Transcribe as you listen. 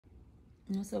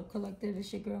What's up, collective?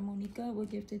 It's your girl Monica with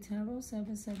Gifted Tarot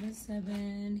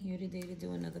 777. Here today to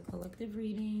do another collective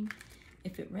reading.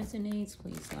 If it resonates,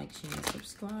 please like, share, and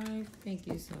subscribe. Thank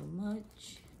you so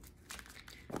much.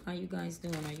 How you guys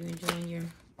doing? Are you enjoying your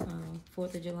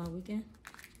 4th of July weekend?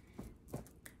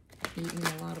 Eating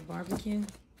a lot of barbecue?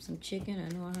 Some chicken? I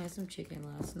know I had some chicken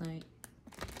last night.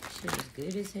 Shit was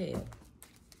good as hell.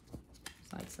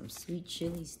 It's like some sweet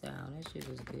chili style. That shit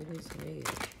was good as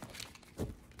hell.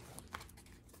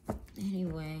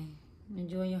 Anyway,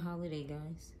 enjoy your holiday,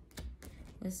 guys.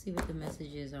 Let's see what the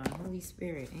messages are. Holy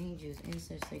Spirit, angels,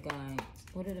 ancestor guides.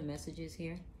 What are the messages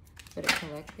here for the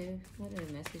collective? What are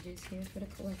the messages here for the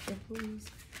collective, please?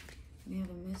 We have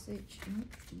a message. Oh,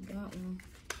 we got one.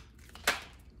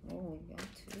 Oh, we got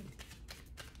two.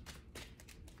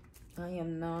 I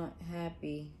am not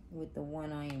happy with the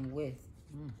one I am with.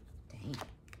 Dang.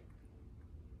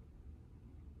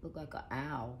 Look like an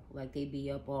owl, like they be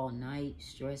up all night,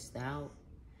 stressed out.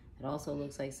 It also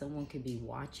looks like someone could be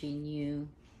watching you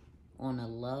on a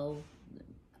low,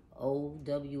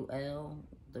 O-W-L.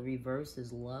 The reverse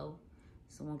is low.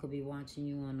 Someone could be watching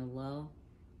you on a low.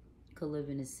 Could live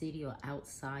in a city or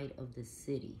outside of the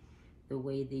city. The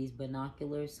way these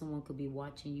binoculars, someone could be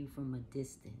watching you from a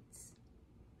distance.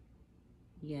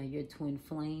 Yeah, your twin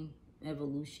flame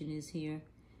evolution is here.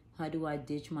 How do I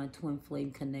ditch my twin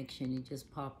flame connection? It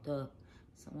just popped up.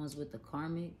 Someone's with the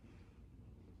karmic.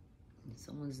 And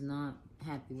someone's not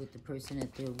happy with the person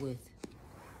that they're with.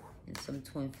 And some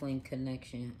twin flame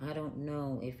connection. I don't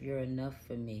know if you're enough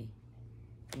for me.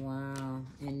 Wow.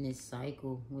 In this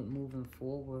cycle with moving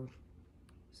forward.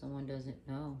 Someone doesn't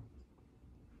know.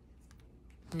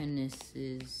 And this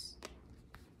is,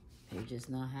 they're just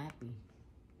not happy.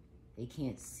 They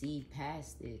can't see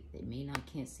past it. They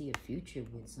can't see a future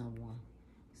with someone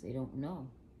because they don't know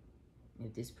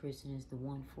if this person is the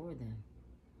one for them.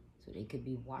 So they could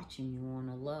be watching you on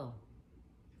a low.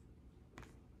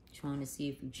 Trying to see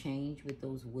if you change with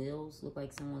those wills. Look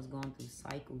like someone's going through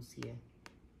cycles here.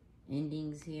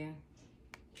 Endings here.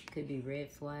 Could be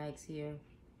red flags here.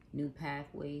 New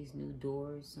pathways, new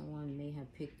doors. Someone may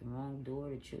have picked the wrong door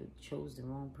or chose the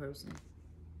wrong person.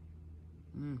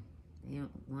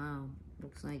 Wow,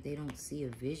 looks like they don't see a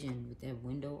vision with that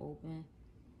window open.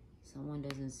 Someone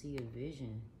doesn't see a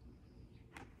vision.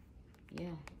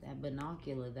 Yeah, that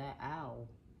binocular, that owl,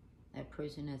 that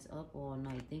person that's up all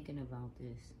night thinking about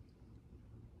this.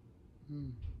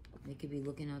 They could be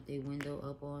looking out their window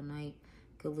up all night.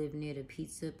 Could live near the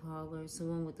pizza parlor.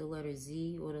 Someone with the letter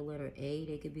Z or the letter A,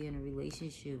 they could be in a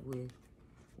relationship with.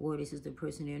 Or this is the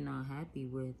person they're not happy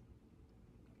with.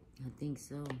 I think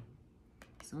so.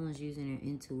 Someone's using their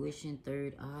intuition,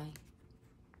 third eye,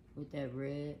 with that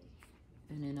red.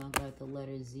 And then I got the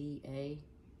letter Z, A,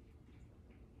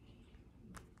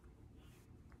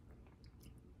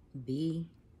 B.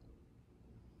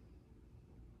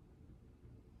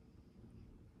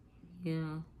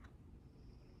 Yeah.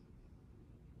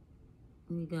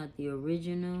 We got the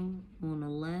original on the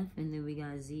left, and then we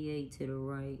got ZA to the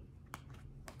right.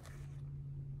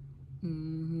 They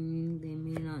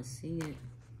may not see it.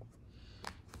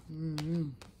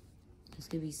 This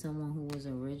could be someone who was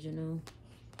original.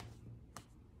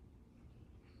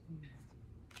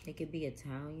 They could be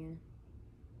Italian.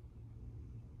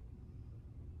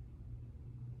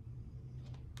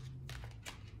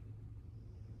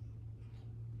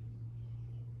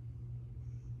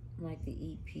 Like to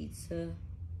eat pizza.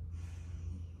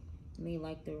 May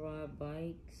like to ride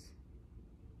bikes.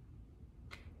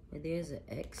 But there's an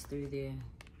X through there.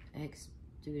 X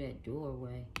through that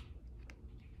doorway.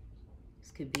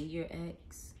 Could be your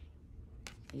ex.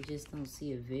 You just don't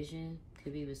see a vision.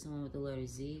 Could be with someone with the letter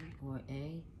Z or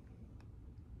A.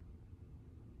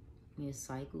 There's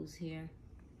cycles here.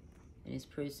 And this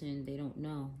person, they don't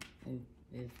know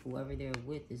if whoever they're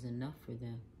with is enough for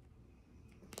them.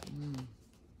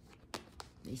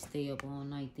 They stay up all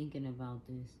night thinking about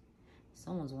this.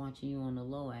 Someone's watching you on the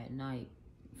low at night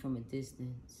from a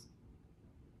distance.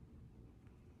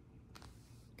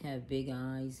 Have big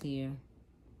eyes here.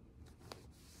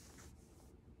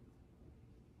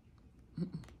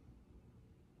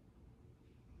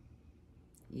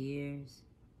 Ears,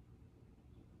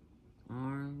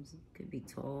 arms, could be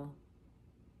tall,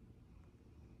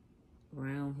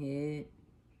 round head,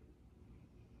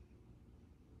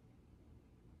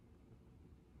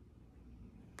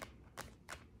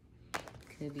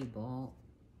 could be bald,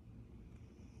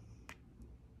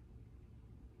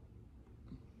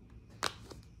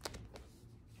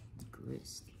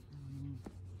 grist.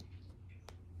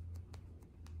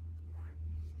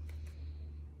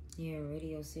 Yeah,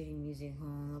 Radio City Music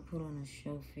Hall. I put on a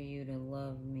show for you to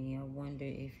love me. I wonder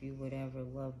if you would ever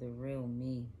love the real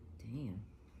me. Damn.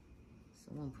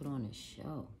 Someone put on a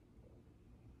show.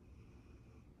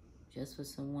 Just for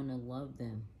someone to love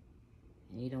them.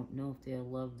 And you don't know if they'll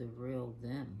love the real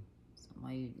them.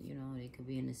 Somebody, you know, they could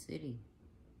be in the city.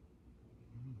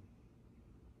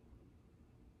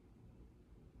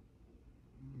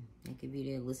 They could be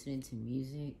there listening to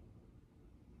music.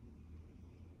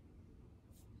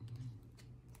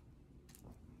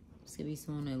 This could be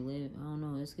someone that live, I don't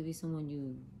know, this could be someone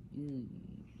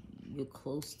you're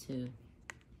close to.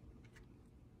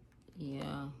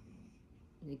 Yeah.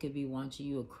 They could be watching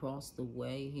you across the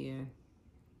way here,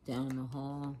 down the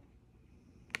hall.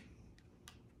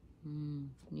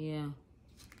 Yeah.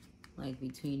 Like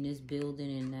between this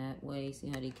building and that way. See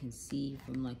how they can see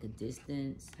from like a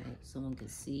distance? Like someone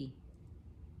could see.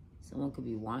 Someone could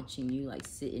be watching you, like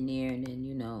sitting there, and then,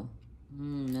 you know,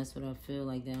 that's what I feel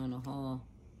like down the hall.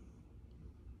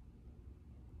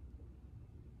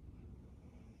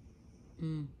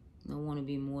 Don't want to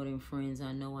be more than friends.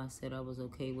 I know I said I was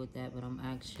okay with that, but I'm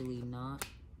actually not.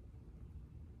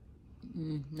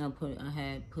 I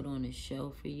had put on a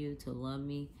show for you to love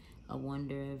me. I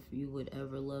wonder if you would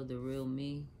ever love the real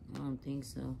me. I don't think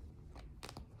so.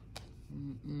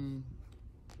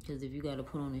 Because if you got to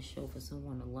put on a show for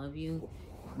someone to love you,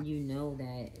 you know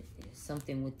that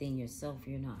something within yourself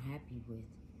you're not happy with.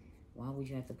 Why would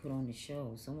you have to put on the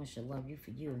show? Someone should love you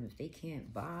for you. And if they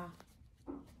can't buy,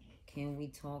 can we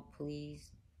talk,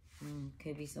 please?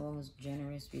 Could be someone who's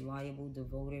generous, reliable,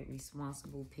 devoted,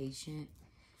 responsible, patient.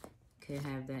 Could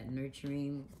have that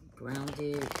nurturing,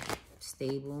 grounded,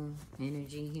 stable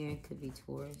energy here. Could be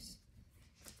Taurus.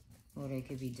 Or they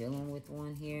could be dealing with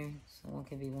one here. Someone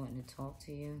could be wanting to talk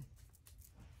to you.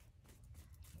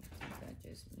 I think I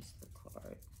just missed the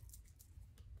card.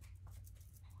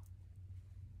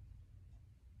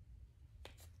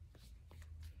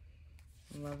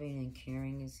 Loving and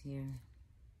caring is here.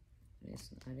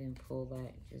 I didn't pull that.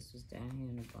 It just was down here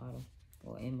in the bottom.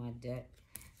 Or in my deck.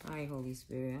 Alright, Holy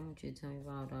Spirit. I want you to tell me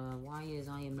about why is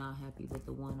I am not happy with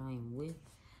the one I am with.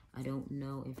 I don't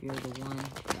know if you're the one.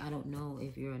 I don't know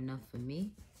if you're enough for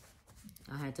me.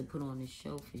 I had to put on this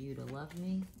show for you to love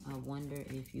me. I wonder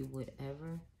if you would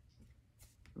ever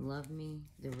love me,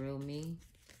 the real me.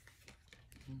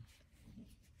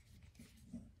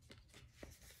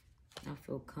 I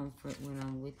feel comfort when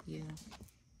I'm with you.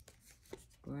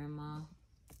 Grandma,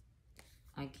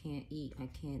 I can't eat, I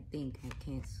can't think, I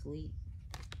can't sleep.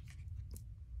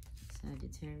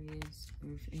 Sagittarius,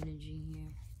 earth energy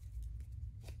here.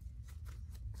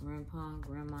 Grandpa,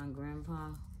 grandma, and grandpa.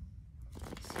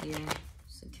 It's here.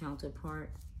 It's a counterpart.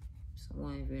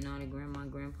 Someone, if you're not a grandma,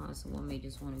 grandpa, someone may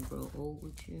just want to grow old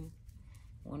with you.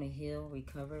 Want to heal,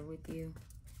 recover with you.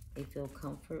 They feel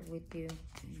comfort with you.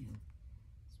 Damn.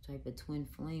 This type of twin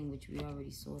flame, which we already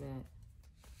saw that.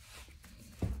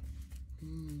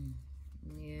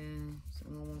 Yeah.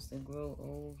 Someone wants to grow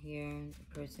old here.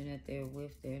 The person that they're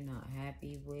with, they're not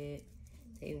happy with.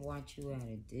 They watch you at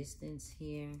a distance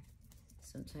here.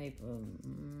 Some type of,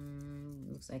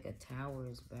 looks like a tower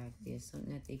is back there.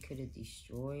 Something that they could have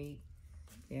destroyed.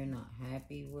 They're not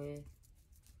happy with.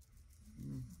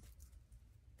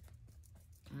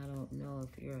 I don't know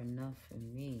if you're enough for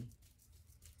me.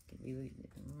 Could be,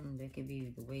 that could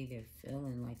be the way they're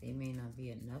feeling. Like they may not be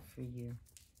enough for you.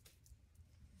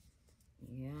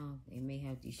 Yeah, they may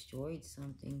have destroyed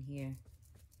something here.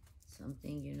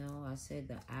 Something, you know, I said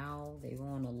the owl, they were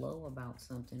on the low about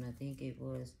something. I think it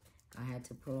was, I had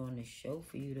to put on a show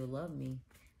for you to love me.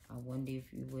 I wonder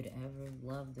if you would ever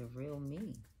love the real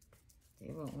me.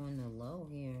 They were on the low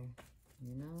here,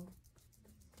 you know.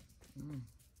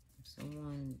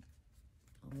 Someone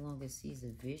no longer sees a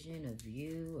vision, a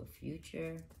view, a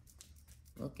future.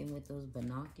 Looking with those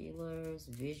binoculars,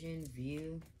 vision,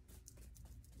 view.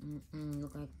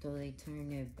 Look like though they turn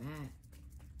their back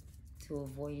to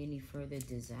avoid any further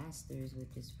disasters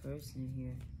with this person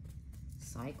here.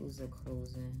 Cycles are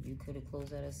closing. You could have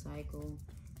closed out a cycle.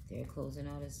 They're closing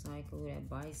out a cycle. That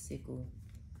bicycle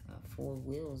got 4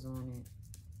 wheels on it.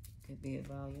 Could be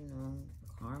about, you know,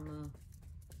 karma.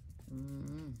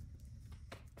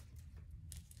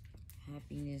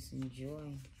 Happiness and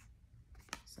joy.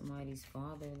 Somebody's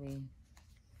fatherly.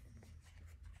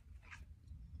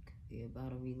 Could be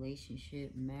about a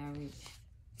relationship, marriage.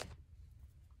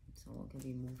 Someone could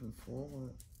be moving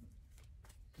forward.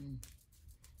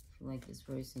 Feel like this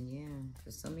person, yeah.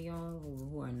 For some of y'all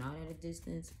who are not at a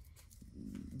distance,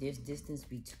 there's distance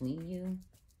between you,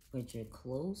 but you're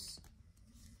close.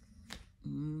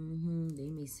 They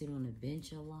may sit on a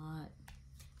bench a lot.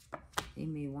 They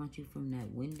may watch you from that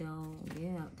window.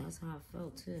 Yeah, that's how I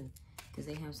felt too. Because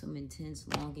they have some intense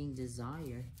longing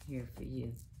desire here for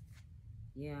you.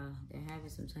 Yeah, they're having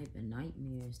some type of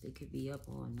nightmares. They could be up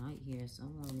all night here.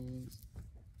 Someone is.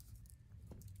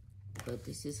 But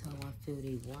this is how I feel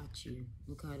they watch you.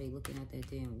 Look how they looking at that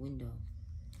damn window.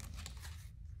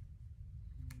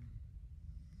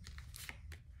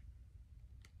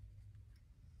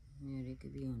 Yeah, they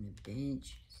could be on the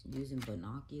bench using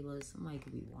binoculars. Somebody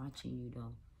could be watching you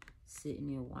though. Sitting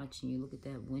there watching you. Look at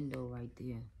that window right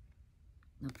there.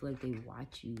 I feel like they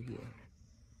watch you here.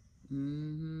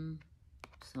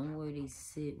 Somewhere they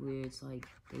sit where it's like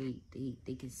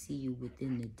they can see you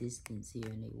within the distance here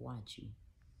and they watch you.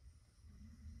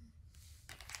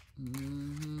 I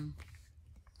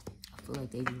feel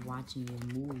like they be watching your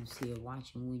moves here,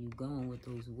 watching where you going with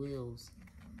those wheels.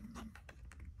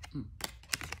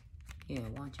 Yeah,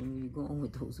 watching where you going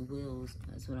with those wheels.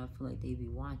 That's what I feel like they be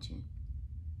watching.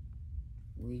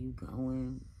 Where you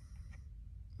going?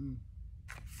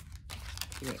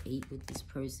 You're 8 with this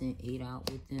person, 8 out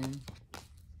with them.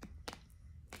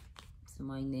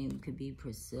 Somebody's name could be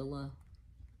Priscilla.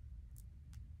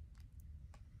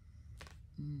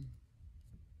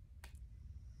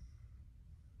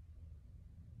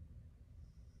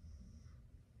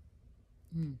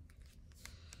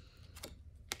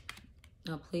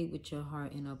 I played with your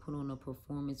heart and I put on a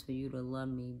performance for you to love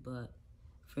me, but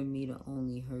for me to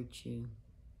only hurt you.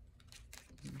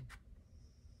 Yeah,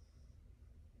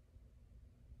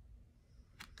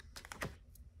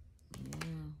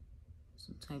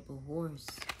 some type of horse.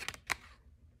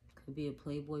 Could be a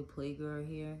playboy, playgirl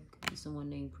here. Could be someone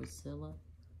named Priscilla.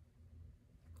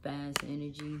 Fast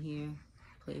energy here.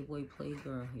 Playboy,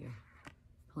 playgirl here.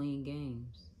 Playing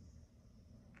games.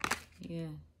 Yeah.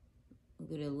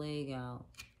 Look at her leg out.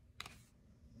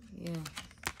 Yeah.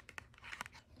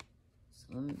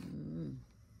 So,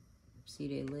 see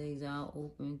their legs out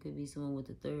open. Could be someone with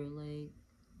the 3rd leg.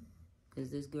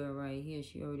 Because this girl right here,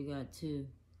 she already got 2.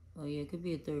 Oh, yeah, it could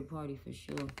be a 3rd party for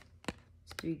sure.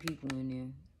 There's 3 people in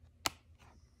there.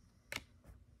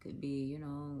 Could be, you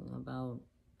know, about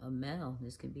a male.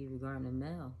 This could be regarding a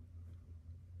male.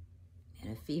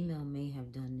 And a female may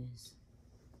have done this.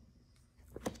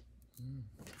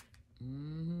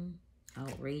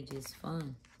 Outrageous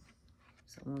fun.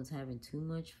 Someone's having too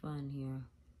much fun here.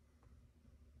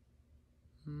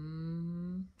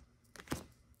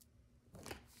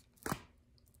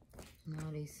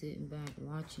 Now they sitting back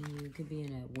watching you. Could be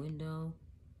in that window.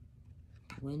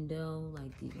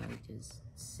 Like they just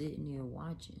sitting here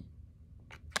watching.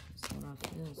 That's what I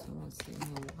feel. Someone's sitting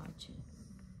here watching.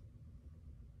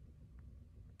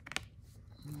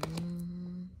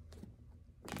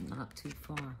 Not too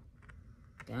far.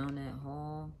 Down that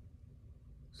hall.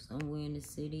 Somewhere in the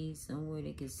city. Somewhere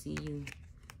they can see you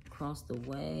across the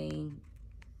way.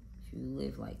 If you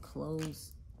live like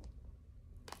close.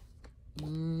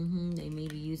 They may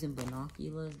be using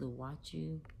binoculars to watch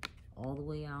you all the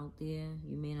way out there.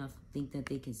 You may not think that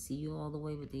they can see you all the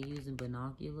way, but they're using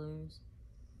binoculars.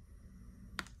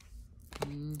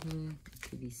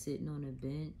 Could be sitting on a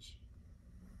bench.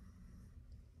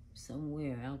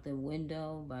 Somewhere out the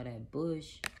window, by that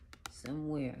bush.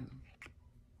 Somewhere.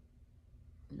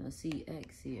 And I see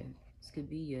X here. This could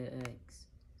be your ex.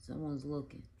 Someone's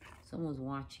looking. Someone's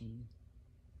watching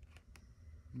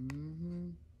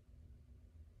you.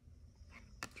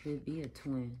 Could be a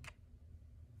twin.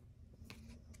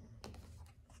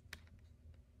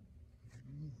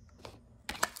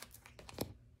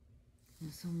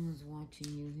 And someone's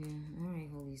watching you here. All right,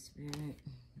 Holy Spirit. Let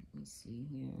me see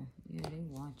here. Yeah, they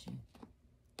watching.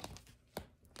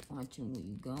 Watching where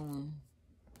you going.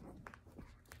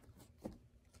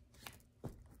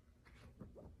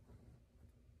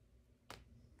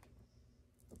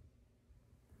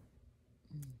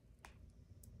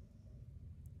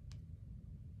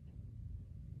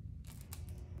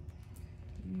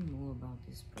 More about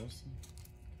this person.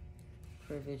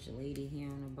 Privileged lady here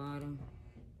on the bottom.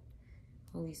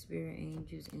 Holy Spirit,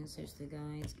 angels, ancestors,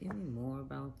 guides, give me more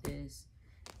about this.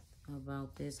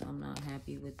 I'm not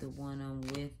happy with the one I'm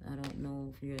with. I don't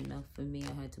know if you're enough for me.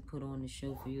 I had to put on the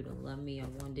show for you to love me. I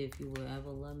wonder if you will ever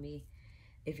love me.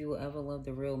 If you will ever love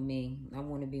the real me. I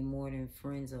want to be more than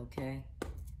friends, okay?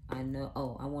 I know.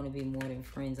 Oh, I want to be more than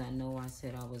friends. I know I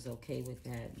said I was okay with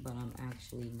that, but I'm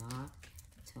actually not.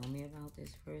 Tell me about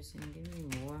this person. Give me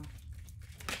more.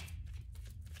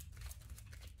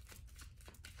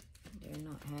 They're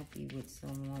not happy with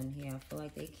someone here. I feel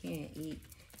like they can't eat.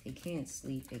 They can't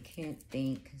sleep. They can't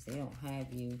think because they don't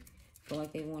have you. I feel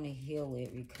like they want to heal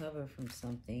it, recover from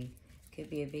something. Could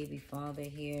be a baby father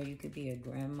here. You could be a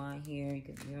grandma here. You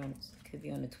could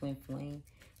be on a twin flame.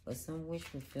 But some wish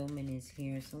fulfillment is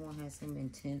here. Someone has some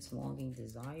intense longing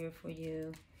desire for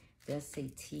you. Does say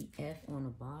TF on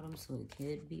the bottom, so it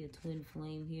could be a twin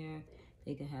flame here.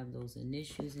 They could have those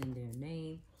initials in their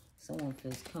name. Someone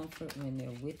feels comfort when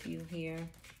they're with you here.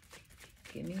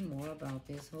 Give me more about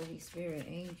this. Holy Spirit,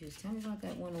 angels. Tell me about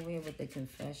that one over here with the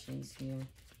confessions here.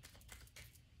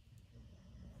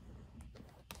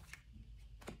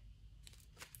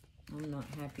 I'm not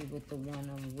happy with the one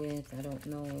I'm with. I don't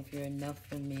know if you're enough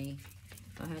for me.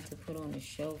 I had to put on a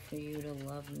show for you to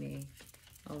love me.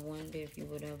 I wonder if you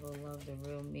would ever love the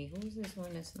real me. Who's this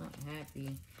one that's not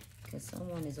happy? Because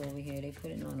someone is over here. They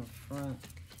put it on the front.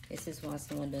 This is why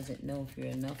someone doesn't know if you're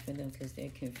enough for them, because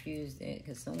they're confused.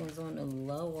 Because someone's on the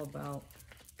low about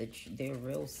their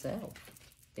real self.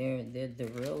 They're the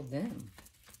real them.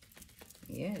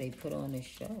 Yeah, they put on a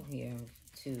show here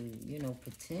to, you know,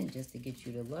 pretend just to get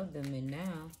you to love them. And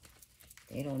now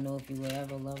they don't know if you will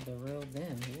ever love the real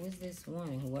them. Who is this one?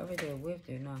 And whoever they're with,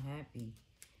 they're not happy.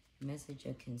 Message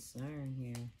of concern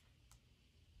here.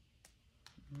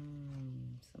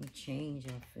 Some change,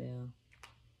 I feel.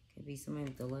 Could be somebody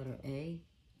with the letter A.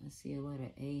 I see a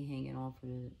letter A hanging off of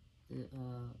the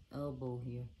elbow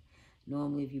here.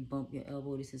 Normally, if you bump your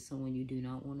elbow, this is someone you do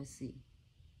not want to see.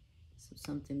 So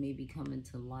something may be coming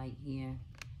to light here.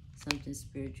 Something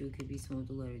spiritual. Could be someone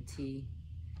with the letter T.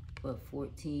 But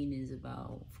 14 is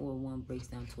about 4-1 breaks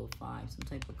down to a 5. Some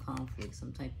type of conflict,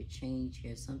 some type of change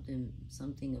here. Something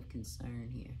of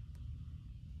concern here.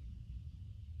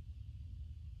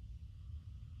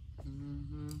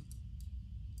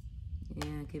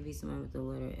 Yeah, it could be somebody with the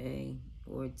letter A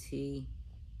or T.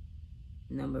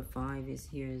 Number 5 is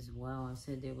here as well. I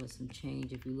said there was some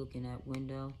change if you're looking at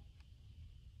window.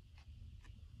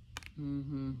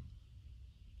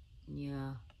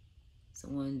 Yeah.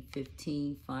 Someone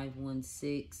 15,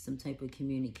 516, some type of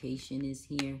communication is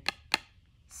here.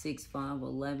 6, 5,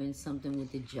 11, something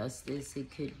with the justice it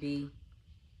could be.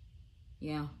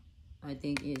 Yeah, I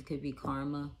think it could be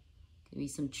karma. Could be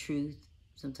some truth.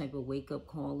 Some type of wake-up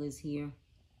call is here.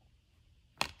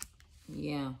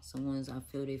 Yeah, I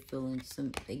feel they're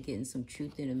getting some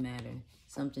truth in the matter.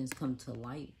 Something's come to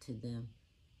light to them.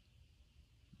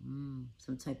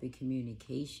 Some type of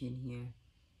communication here.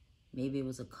 Maybe it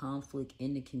was a conflict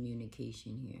in the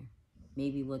communication here.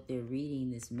 Maybe what they're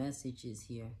reading, this message is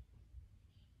here.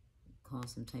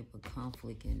 Cause some type of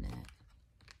conflict in that.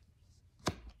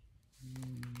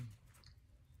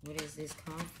 What is this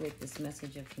conflict, this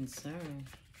message of concern?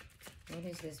 What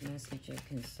is this message of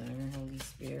concern? Holy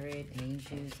Spirit,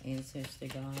 angels, ancestor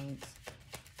guides.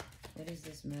 What is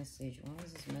this message? Why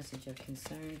is this message of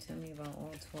concern? Tell me about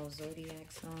all 12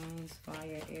 zodiac signs,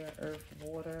 fire, air, earth,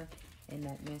 water, and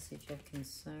that message of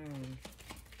concern.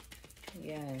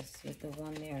 Yes, with the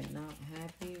one they are not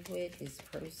happy with, this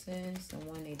person,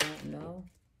 someone they don't know.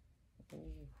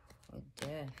 Ooh, a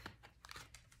death.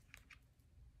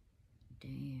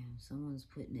 Damn, someone's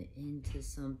putting an end to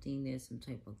something. There's some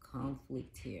type of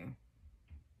conflict here.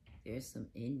 There's some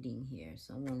ending here.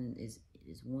 Someone is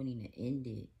wanting to end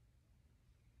it.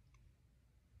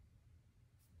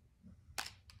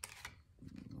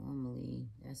 Normally,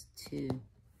 that's 2.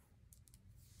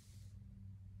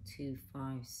 2,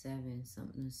 5, 7.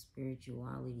 Something of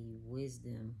spirituality,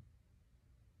 wisdom.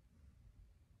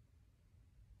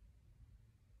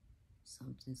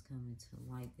 Something's coming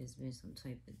to light. There's been some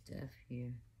type of death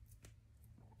here.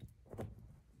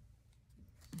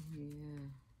 Yeah.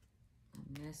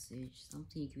 A message.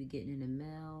 Something you could be getting in the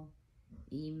mail,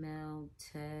 email,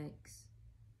 text.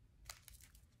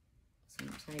 Some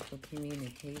type of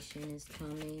communication is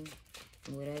coming.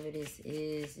 And whatever this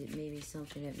is, it may be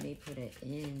something that may put an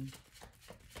end.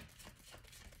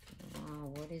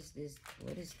 Wow, what is this?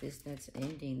 What is this that's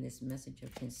ending? This message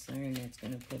of concern that's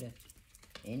going to put an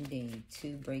ending.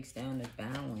 2 breaks down the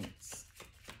balance.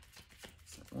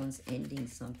 Someone's ending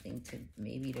something to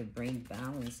bring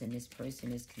balance, and this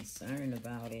person is concerned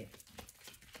about it.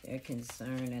 They're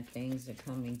concerned that things are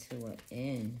coming to an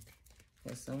end.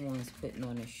 Because someone's putting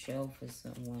on a show for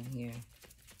someone here.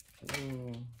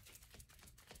 Ooh.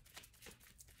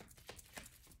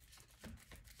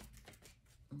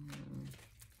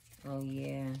 Oh,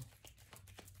 yeah.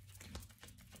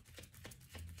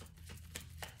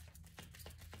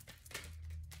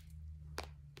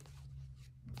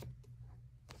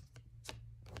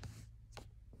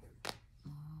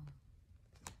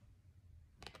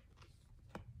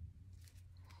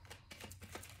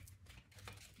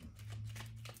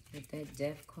 With that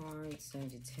death card,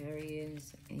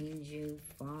 Sagittarius, angel,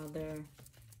 father.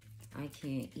 I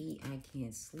can't eat, I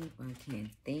can't sleep, I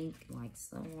can't think. Like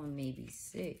someone may be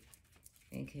sick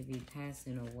and could be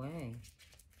passing away.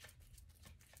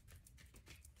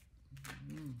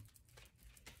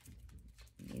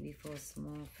 Maybe for a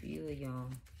small few of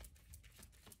y'all.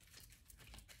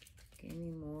 Give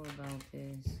me more about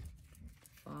this.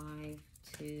 5,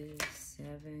 2,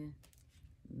 7.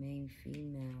 Main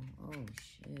female. Oh,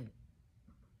 shit.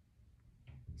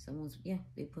 Someone's, yeah,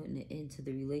 they're putting it into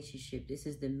the relationship. This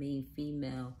is the main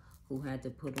female who had to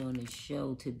put on a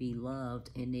show to be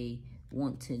loved, and they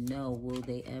want to know, will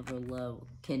they ever love?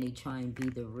 Can they try and be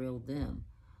the real them?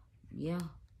 Yeah,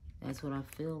 that's what I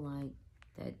feel like.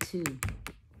 That 2.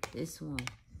 This one.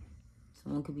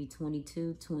 Someone could be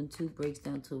 22. 2 and 2 breaks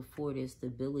down to a 4. There's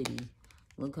stability.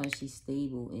 Look how she's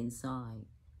stable inside.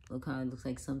 Look how it looks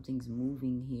like something's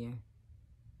moving here.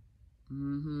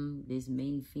 This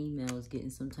main female is getting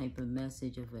some type of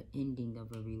message of an ending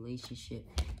of a relationship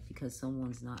because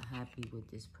someone's not happy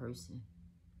with this person.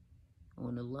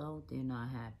 On the low, they're not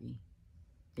happy.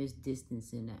 There's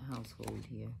distance in that household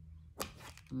here.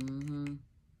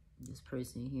 This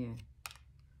person here.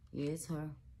 Yeah, it's her.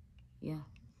 Yeah.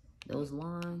 Those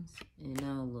lines. And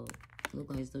now look. Look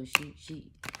like as though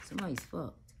somebody's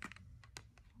fucked.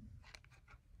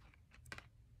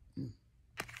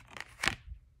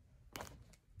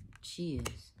 She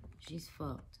is. She's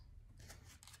fucked.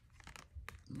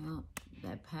 Well,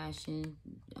 that passion,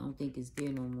 I don't think it's there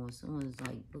no more. Someone's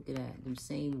like, look at that. Them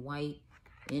same white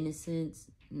innocence.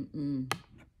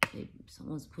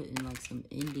 Someone's putting like some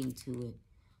ending to it.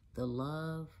 The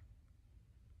love.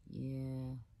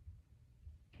 Yeah.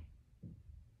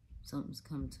 Something's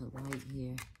come to light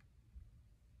here.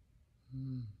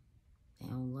 They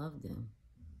don't love them.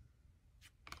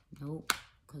 Nope.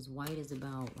 Because white is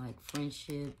about like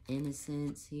friendship,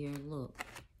 innocence here. Look.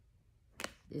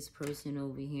 This person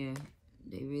over here,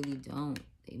 they really don't.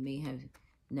 They may have...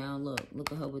 Now look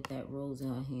at her with that rose in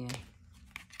her hair.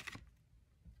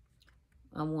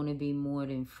 I want to be more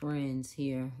than friends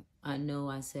here. I know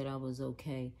I said I was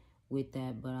okay with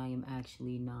that, but I am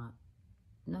actually not.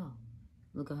 No.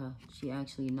 Look at her. She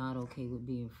actually not okay with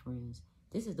being friends.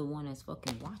 This is the one that's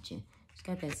fucking watching. She's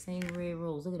got that same red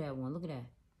rose. Look at that one. Look at that.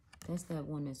 That's that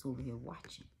one that's over here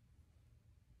watching.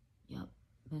 Yep.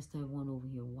 That's that one over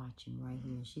here watching right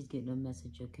here. She's getting a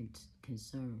message of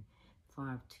concern.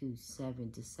 5, 2,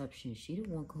 7. Deception. She the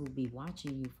one who be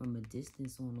watching you from a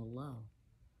distance on the low.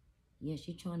 Yeah,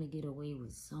 she's trying to get away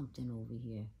with something over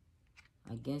here.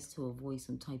 I guess to avoid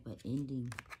some type of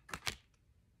ending.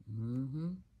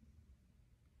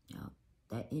 Yep.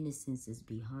 That innocence is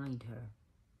behind her.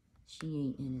 She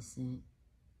ain't innocent.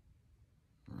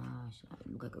 She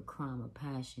look like a crime of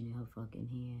passion in her fucking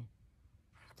hand.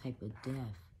 Type of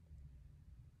death.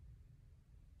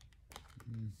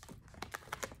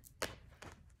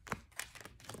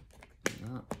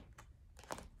 Yep.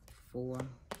 4,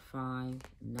 5,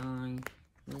 9.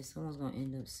 Yeah, someone's gonna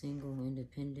end up single,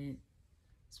 independent.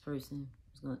 This person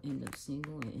is gonna end up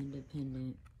single and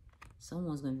independent.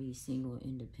 Someone's gonna be single and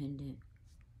independent.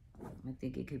 I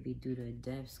think it could be due to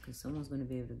deaths because someone's going to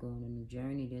be able to go on a new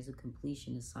journey. There's a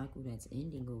completion, a cycle that's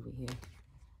ending over here.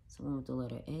 Someone with the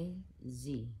letter A,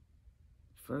 Z.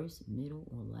 First, middle,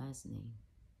 or last name.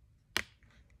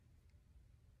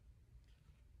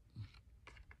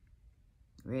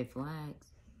 Red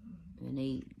flags. And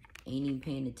they ain't even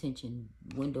paying attention.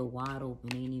 Window wide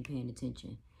open, ain't even paying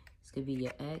attention. This could be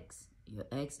your ex, your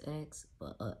ex-ex,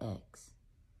 or a ex.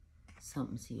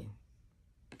 Something's here.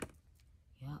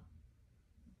 Yep.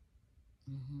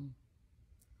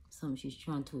 Something she's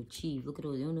trying to achieve. Look at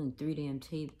those. They're doing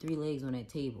 3 legs on that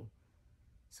table.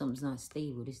 Something's not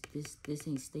stable. This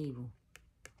ain't stable.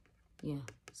 Yeah.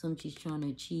 Something she's trying to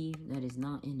achieve that is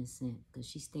not innocent. Because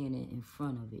she's standing in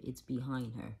front of it. It's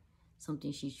behind her.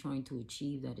 Something she's trying to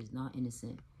achieve that is not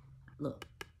innocent. Look.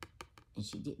 And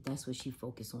she did. That's what she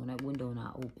focused on. That window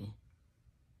not open.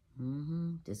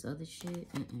 This other shit.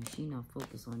 She not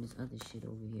focused on this other shit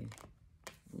over here.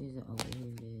 Where's it? Oh, here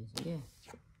it is. Yeah.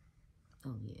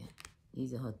 Oh, yeah.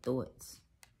 These are her thoughts.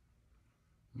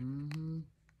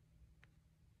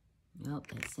 Yep,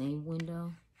 that same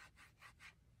window.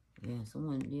 Yeah,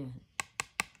 someone, yeah.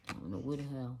 I don't know where the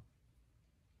hell.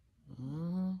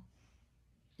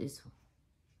 This one.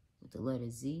 With the letter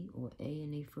Z or A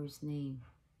in their first name.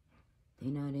 They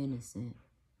not innocent.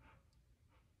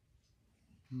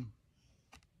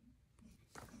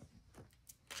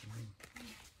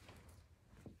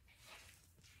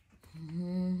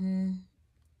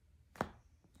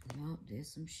 Nope, there's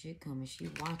some shit coming. She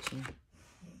watching.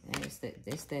 That's that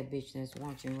bitch that's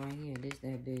watching right here. This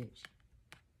that bitch.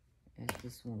 That's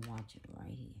this one watching right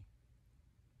here.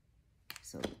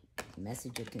 So,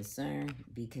 message of concern,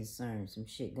 be concerned. Some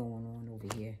shit going on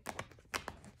over here.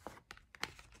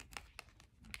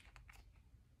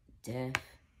 Death.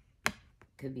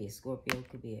 Could be a Scorpio,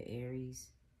 could be an Aries.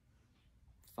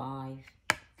 5,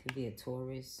 could be a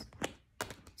Taurus.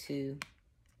 2,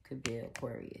 could be an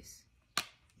Aquarius.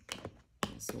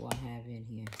 That's what I have in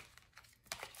here.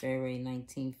 February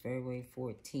 19th, February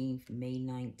 14th, May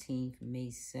 19th, May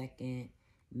 2nd,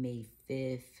 May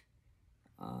 5th.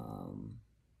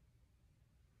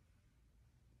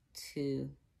 2,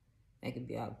 that could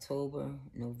be October,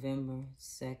 November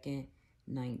 2nd,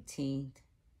 19th,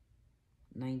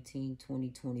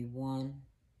 2021,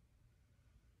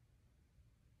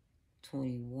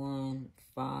 21,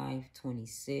 5,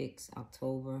 26,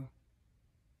 October.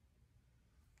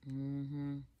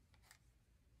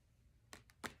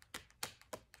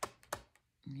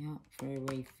 Yep,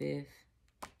 February 5th,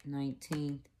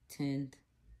 19th, 10th,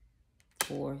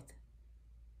 4th.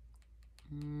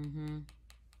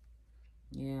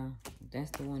 Yeah, that's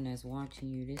the one that's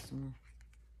watching you. This one.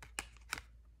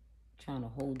 Trying to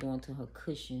hold on to her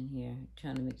cushion here.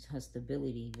 Trying to make her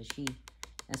stability. But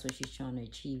that's what she's trying to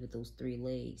achieve with those 3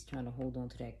 legs. Trying to hold on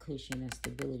to that cushion, that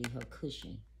stability, her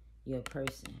cushion. Your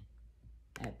person.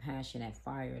 That passion, that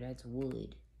fire, that's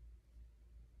wood.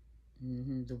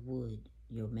 The wood.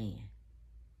 Your man.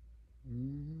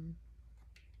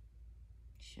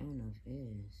 Sure enough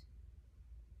is.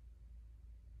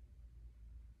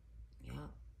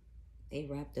 Yup. They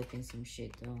wrapped up in some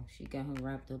shit, though. She got her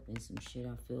wrapped up in some shit,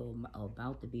 I feel,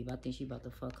 about to be. But I think she about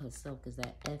to fuck herself because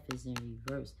that F is in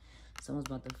reverse. Someone's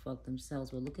about to fuck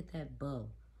themselves. But look at that bow.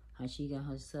 How she got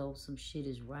herself, some shit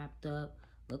is wrapped up.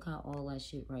 Look how all that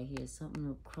shit right here, something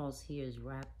across here is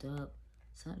wrapped up.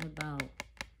 Something about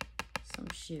some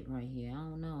shit right here. I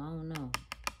don't know.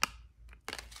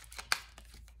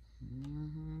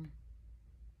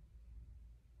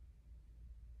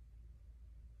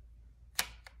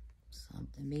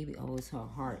 Something. Maybe, oh, it's her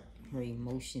heart, her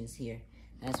emotions here.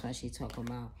 That's why she talking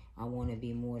about, I want to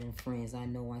be more than friends. I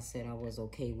know I said I was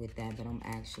okay with that, but I'm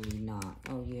actually not.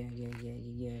 Oh, yeah.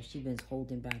 She been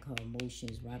holding back her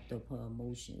emotions, wrapped up her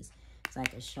emotions. It's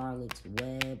like a Charlotte's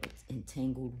web,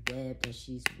 entangled web that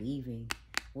she's weaving.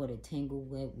 What a tangled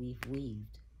web we've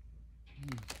weaved.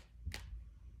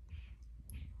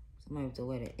 Somebody with the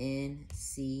letter N,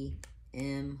 C,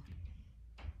 M.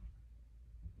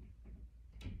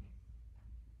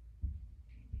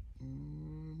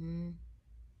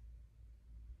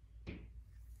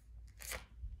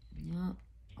 Yup.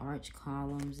 Arch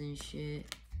columns and shit.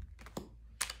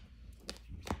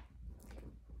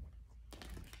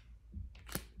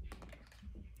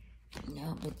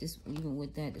 Yeah, but this, even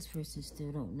with that, this person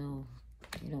still don't know.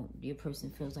 Your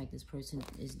person feels like this person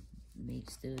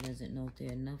still doesn't know if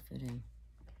they're enough for them.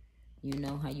 You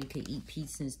know how you can eat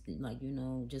pizza and, like,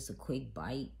 just a quick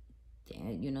bite.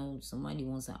 Somebody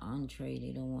wants an entree.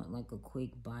 They don't want like a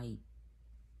quick bite.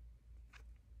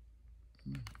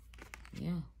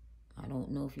 Yeah. I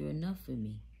don't know if you're enough for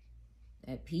me.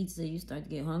 That pizza, you start to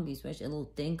get hungry, especially a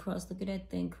little thin crust. Look at that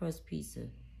thin crust pizza.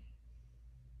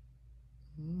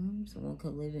 Someone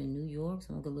could live in New York.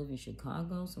 Someone could live in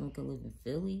Chicago. Someone could live in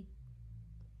Philly.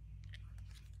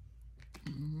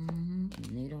 And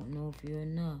they don't know if you're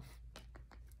enough.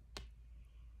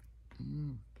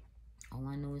 All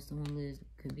I know is someone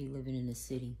could be living in the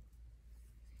city.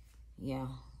 Yeah,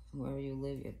 wherever you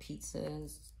live, your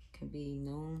pizzas could be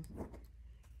known.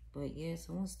 But yeah,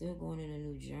 someone's still going in a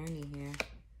new journey here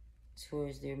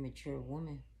towards their mature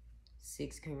woman.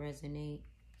 6 could resonate.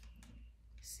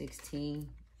 16,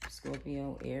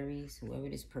 Scorpio, Aries, whoever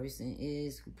this person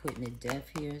is who putting the death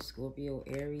here, Scorpio,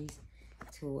 Aries,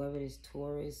 to whoever this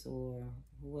Taurus or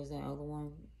who was that other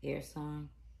one, air sign,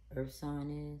 earth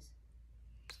sign is.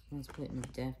 Someone's putting the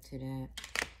death to that.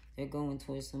 They're going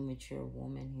towards some mature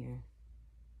woman here.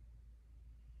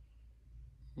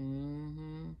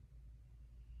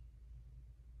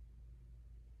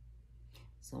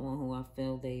 Someone who I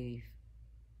feel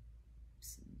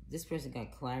this person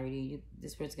got clarity.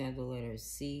 This person got the letter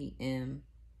C, M,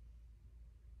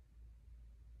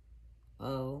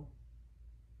 O,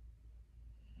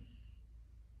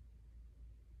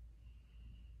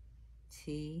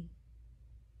 T,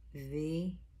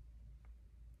 V,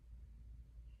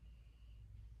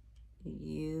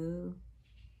 U,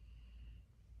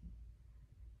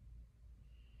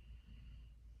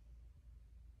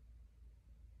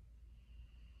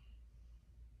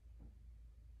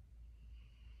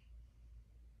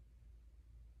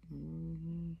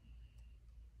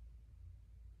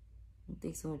 I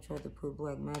think someone tried to put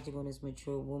black magic on this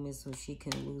mature woman so she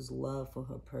can lose love for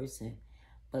her person.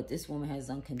 But this woman has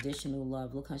unconditional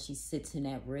love. Look how she sits in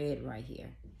that red right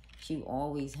here. She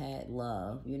always had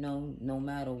love, you know, no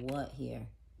matter what here.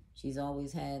 She's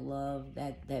always had love.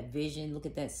 That vision, look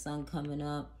at that sun coming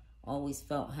up. Always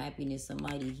felt happiness.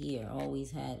 Somebody here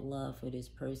always had love for this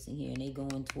person here. And they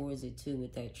going towards it too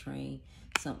with that train.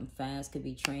 Something fast. Could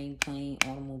be train, plane,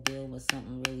 automobile, but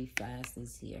something really fast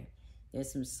is here.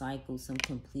 There's some cycle, some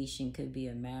completion. Could be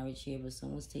a marriage here, but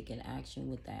someone's taking action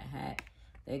with that hat.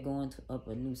 They're going to up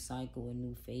a new cycle, a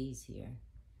new phase here.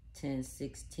 10,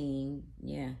 16,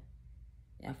 yeah.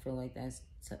 I feel like that's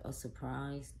a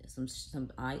surprise. Some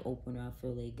eye-opener I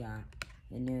feel they got.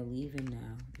 And they're leaving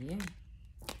now. Yeah.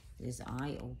 This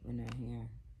eye-opener here.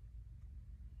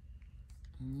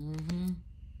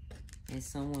 And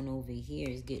someone over here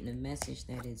is getting a message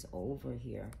that it's over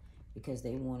here. Because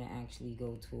they want to actually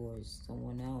go towards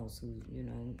someone else who, you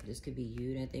know, this could be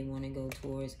you that they want to go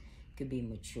towards. It could be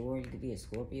mature. You could be a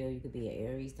Scorpio. You could be an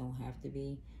Aries. Don't have to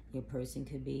be. Your person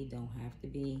could be. Don't have to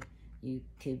be. You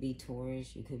could be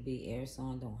Taurus. You could be air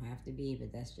sign. Don't have to be.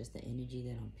 But that's just the energy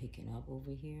that I'm picking up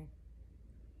over here.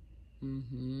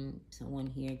 Someone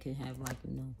here could have, like,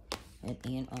 you know,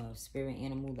 a spirit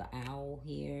animal, the owl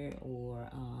here. Or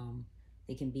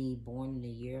they can be born in the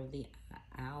year of the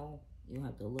owl. You'll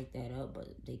have to look that up, but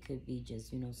they could be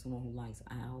just, you know, someone who likes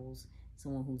owls,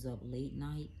 someone who's up late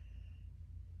night.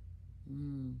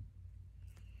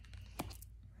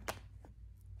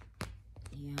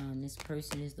 Yeah, and this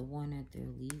person is the one that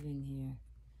they're leaving here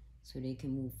so they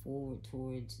can move forward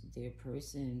towards their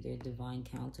person, their divine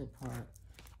counterpart,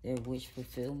 their wish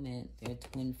fulfillment, their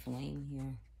twin flame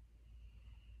here.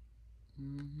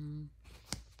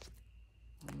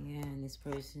 Yeah, and this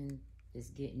person is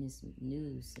getting this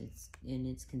news.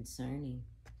 It's concerning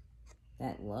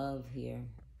that love here.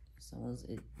 Someone's,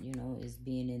 you know, is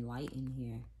being enlightened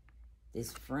here.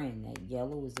 This friend, that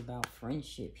yellow is about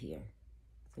friendship here.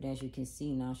 But as you can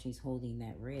see, now she's holding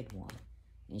that red one.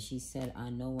 And she said, I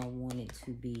know I wanted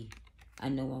to be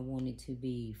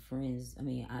friends. I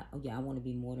mean, I want to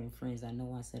be more than friends. I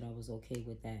know I said I was okay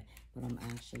with that, but I'm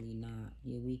actually not.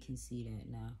 Yeah, we can see that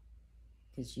now.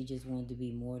 Because she just wanted to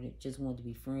be more than, just wanted to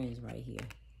be friends right here.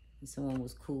 And someone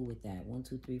was cool with that. 1,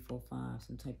 2, 3, 4, 5.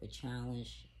 Some type of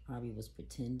challenge. Probably was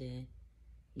pretending.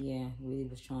 Yeah, really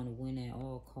was trying to win at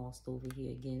all cost over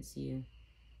here against you.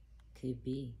 Could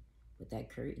be. But that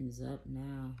curtain's up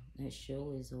now. That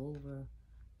show is over.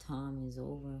 Time is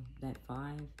over. That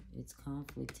 5, it's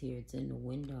conflict here. It's in the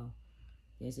window.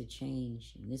 There's a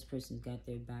change. And this person's got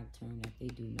their back turned that they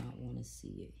do not want to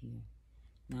see it here.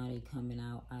 Now they coming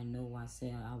out. I know I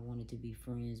said I wanted to be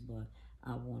friends, but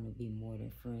I want to be more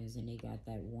than friends. And they got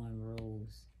that one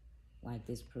rose. Like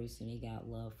this person, they got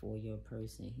love for your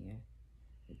person here.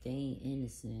 But they ain't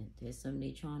innocent. There's something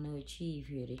they trying to achieve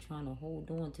here. They trying to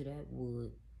hold on to that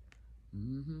wood.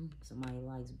 Somebody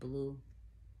likes blue.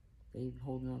 They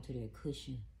holding on to their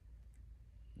cushion.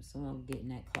 If someone getting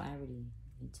that clarity,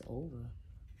 it's over.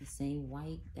 The same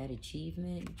white, that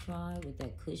achievement you tried with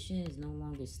that cushion is no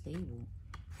longer stable.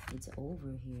 It's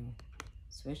over here.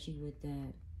 Especially with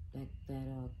that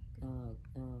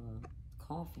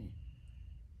coffin.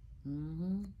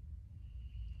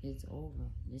 It's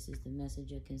over. This is the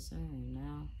message of concern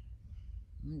now.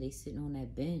 They sitting on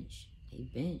that bench. They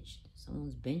benched.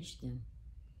 Someone's benched them.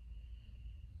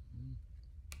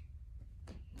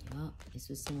 This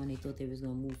was someone they thought they was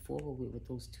going to move forward with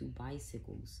those 2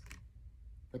 bicycles.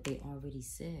 But they already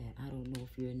said, I don't know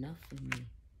if you're enough for me.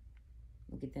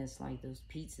 Look at that slice. Those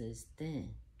pizzas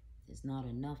thin. It's not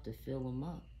enough to fill them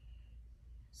up.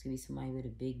 It's going to be somebody with a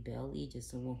big belly, just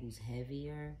someone who's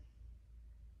heavier.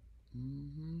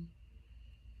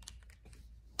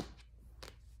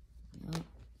 Yep.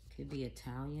 Could be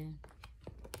Italian.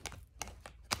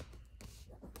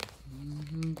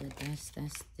 But that's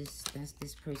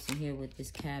this person here with this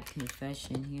cap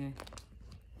confession here.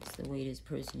 That's the way this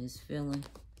person is feeling.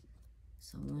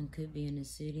 Someone could be in the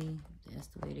city. That's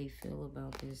the way they feel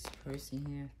about this person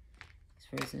here. This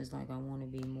person is like, I want to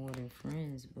be more than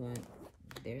friends, but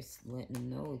they're letting them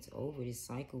know it's over. This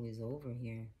cycle is over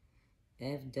here.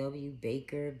 FW,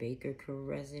 Baker. Baker could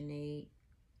resonate.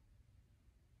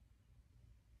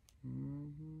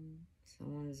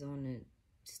 Someone's on the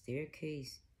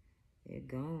staircase. They're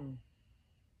gone.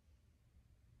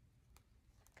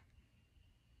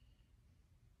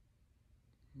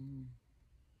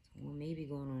 Someone may be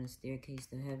going on a staircase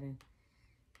to heaven.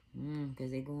 Because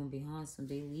they're going behind some.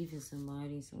 They leaving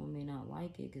somebody. Someone may not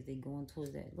like it because they're going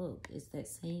towards that. Look, it's that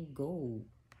same goal.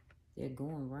 They're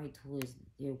going right towards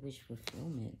their wish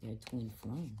fulfillment. Their twin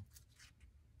flame.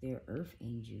 Their earth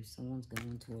angel. Someone's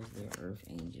going towards their earth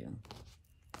angel.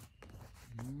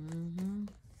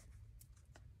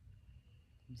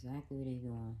 Exactly where they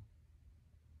going.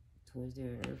 Towards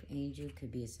their earth angel.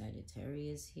 Could be a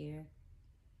Sagittarius here.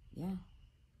 Yeah.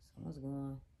 Someone's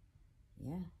going.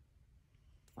 Yeah.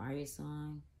 Fire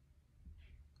sign.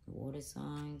 Water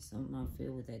sign. Something I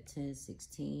feel with that 10,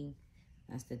 16.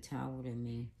 That's the tower to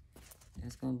me.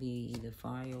 That's going to be either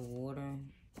fire or water.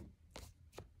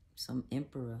 Some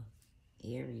emperor.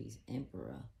 Aries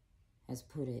emperor has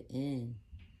put it in.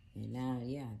 And now,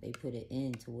 yeah, they put it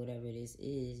into whatever this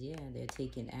is. Yeah, they're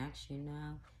taking action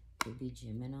now. Could be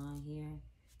Gemini here.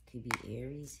 Could be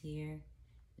Aries here.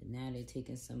 And now they're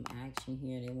taking some action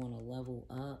here. They want to level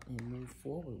up and move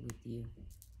forward with you.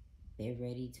 They're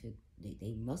ready to,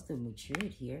 they must have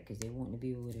matured here because they want to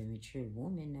be with a mature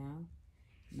woman now.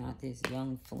 Not this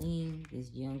young fling,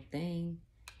 this young thing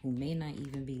who may not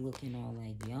even be looking all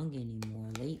like young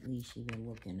anymore. Lately, she's been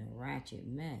looking a ratchet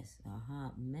mess, a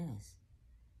hot mess.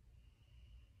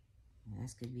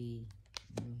 That could be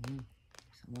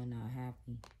someone not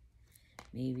happy.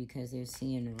 Maybe because they're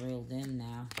seeing the real them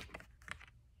now.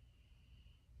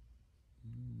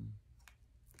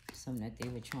 Something that they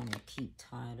were trying to keep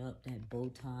tied up, that bow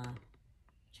tie,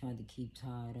 trying to keep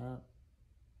tied up.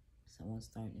 Someone's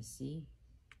starting to see.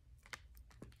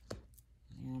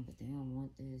 Yeah, but they don't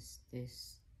want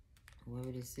this,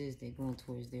 whoever this is, they're going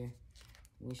towards their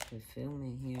wish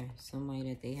fulfillment here. Somebody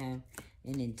that they have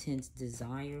an intense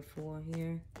desire for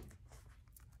here.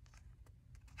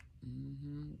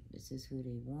 This is who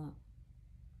they want.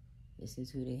 This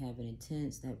is who they have an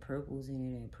intense. That purple's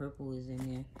in there. That purple is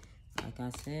in there. Like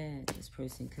I said, this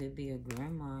person could be a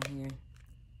grandma here.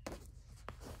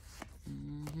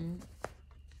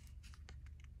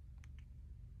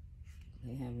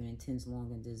 They have an intense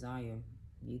longing desire.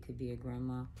 You could be a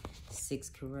grandma. 6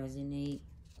 could resonate.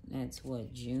 That's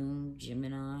what, June,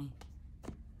 Gemini.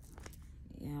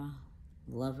 Yeah.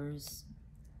 Lovers.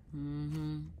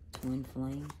 Twin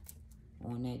flame.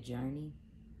 On that journey.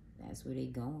 That's where they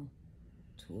going.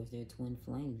 Towards their twin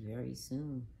flame very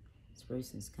soon. This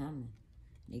person's coming.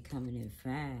 They coming in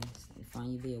fast. They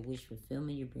find you be a wish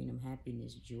fulfillment. You bring them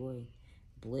happiness, joy,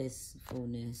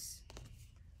 blissfulness.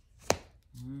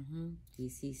 You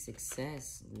see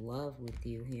success, love with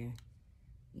you here.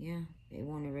 Yeah, they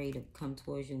want to ready to come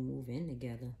towards you and move in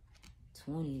together.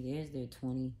 20, there's their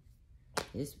 20.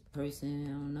 This person, I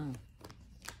don't know.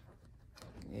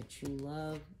 Their true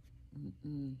love.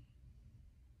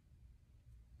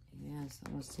 Yeah,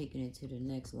 someone's taking it to the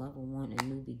next level, wanting a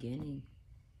new beginning.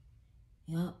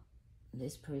 Yup.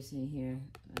 This person here,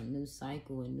 a new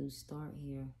cycle, a new start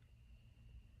here.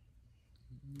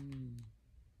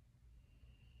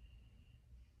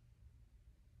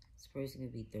 This person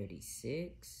could be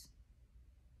 36.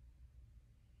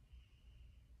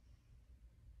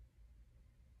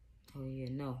 Oh, yeah,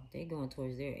 no. They're going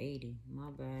towards their 80. My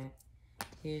bad.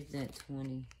 Here's that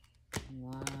 20.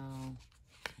 Wow.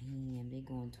 Damn, they're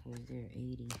going towards their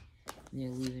 80.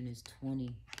 They're leaving as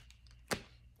 20.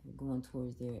 They're going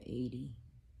towards their 80.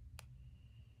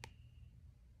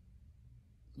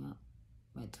 Yep.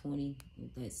 By 20,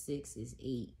 with that 6 is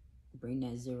 8. Bring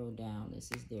that 0 down.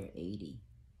 This is their 80.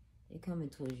 They're coming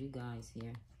towards you guys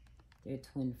here. They're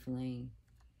twin flame.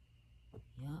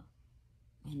 Yep.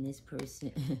 And this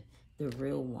person, the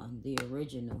real one, the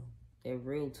original, they're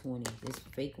real 20. This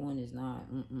fake one is not.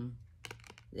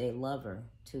 They love her.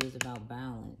 2 is about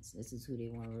balance. This is who they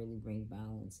want to really bring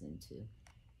balance into.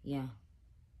 Yeah.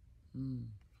 Yeah.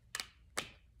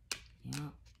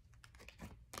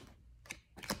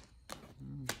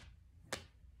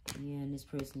 Yeah, and this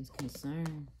person's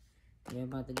concerned. They're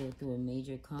about to go through a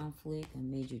major conflict, a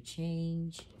major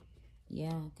change.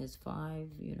 Yeah, because 5,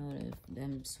 you know,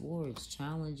 them swords,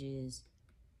 challenges.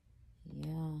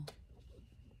 Yeah.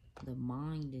 The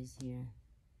mind is here.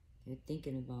 They're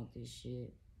thinking about this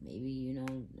shit. Maybe, you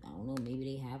know, I don't know, maybe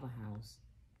they have a house.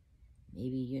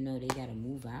 Maybe, you know, they got to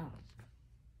move out.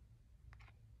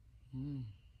 Maybe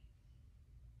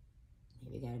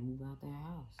they got to move out their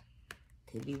house.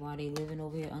 Could be why they living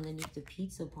over here underneath the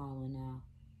pizza parlor now.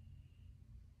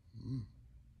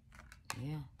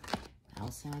 Yeah.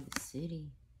 Outside the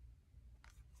city.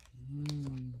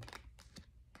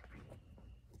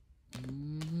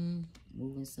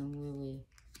 Moving somewhere with,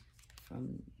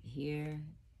 from here,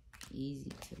 easy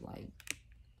to like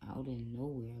out in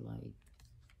nowhere. Like,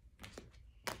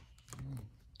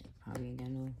 they probably ain't got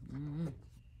no.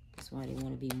 That's why they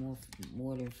want to be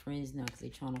more than friends now, because they're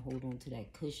trying to hold on to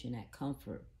that cushion, that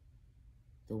comfort.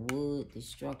 The wood, the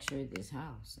structure, this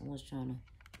house. Someone's trying to,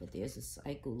 but there's a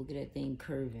cycle. Look at that thing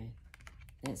curving.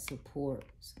 That support.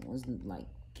 Someone's like,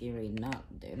 get ready,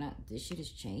 they're not, this shit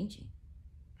is changing.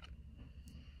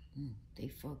 They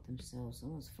fucked themselves.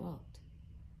 Someone's fucked.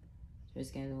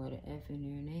 Just got a lot of F in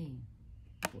their name.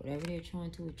 Whatever they're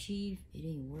trying to achieve, it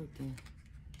ain't working.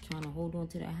 Trying to hold on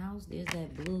to that house, there's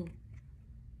that blue.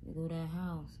 There go that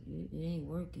house. It ain't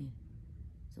working.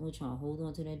 Someone trying to hold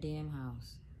on to that damn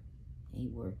house.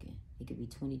 Ain't working. It could be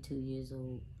 22 years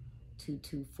old,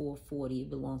 224, 40. It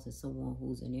belongs to someone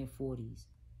who's in their 40s.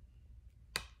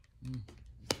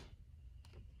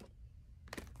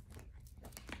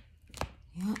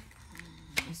 Yep.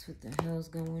 That's what the hell's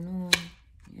going on.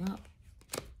 Yep.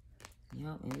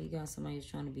 Yep. And we got somebody who's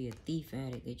trying to be a thief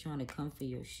addict. They trying to come for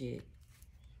your shit.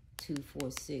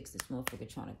 246. This motherfucker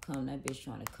trying to come. That bitch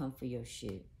trying to come for your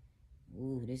shit.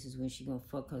 Ooh, this is when she gonna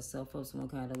fuck herself up. Someone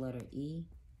got the letter E.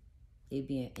 They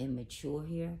being immature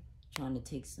here. Trying to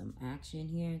take some action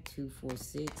here.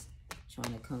 246.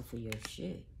 Trying to come for your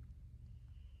shit.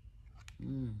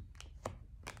 Yup.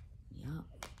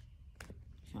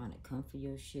 Trying to come for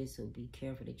your shit, so be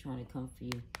careful. They trying to come for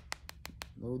you.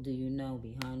 Little do you know,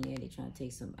 behind there, they trying to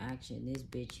take some action. This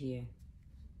bitch here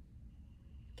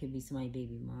could be somebody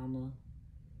baby mama,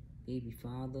 baby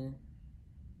father,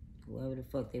 whoever the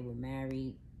fuck they were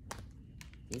married.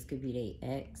 This could be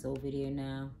their ex over there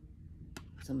now.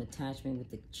 Some attachment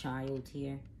with the child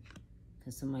here.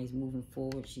 Because somebody's moving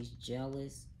forward. She's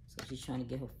jealous. So she's trying to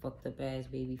get her fucked up ass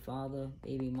baby father,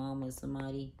 baby mama,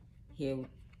 somebody here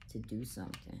to do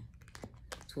something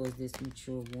towards this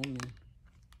mature woman.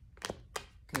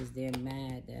 Because they're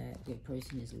mad that their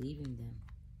person is leaving them.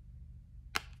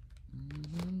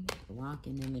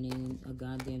 Blocking them and ain't a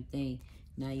goddamn thing.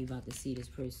 Now you about to see this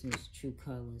person's true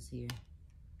colors here.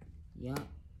 Yup.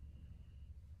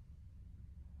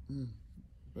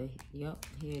 But yup,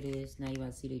 here it is. Now you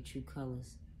about to see their true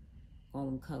colors. All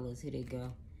them colors, here they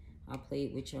go. I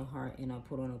played with your heart and I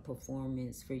put on a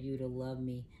performance for you to love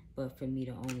me, but for me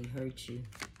to only hurt you.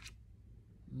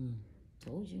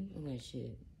 Told you. Look at that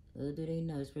shit. Little do they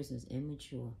know this person's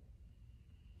immature.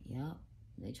 Yup.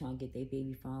 They trying to get their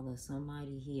baby father,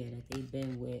 somebody here that they've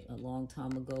been with a long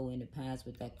time ago in the past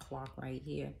with that clock right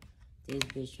here. This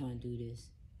bitch trying to do this.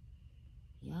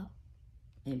 Yup.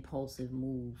 Impulsive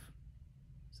move.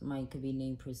 Somebody could be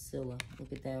named Priscilla.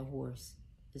 Look at that horse.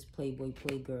 This playboy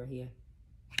playgirl here.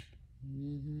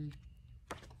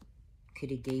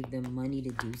 Could have gave them money to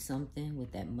do something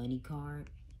with that money card.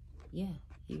 Yeah,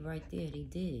 he right there. They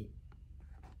did.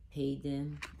 Paid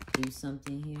them. Do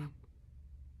something here.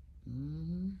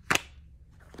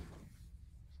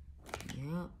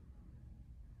 Yep.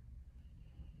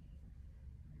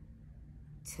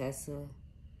 Tessa.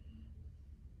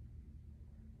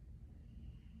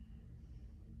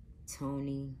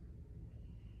 Tony.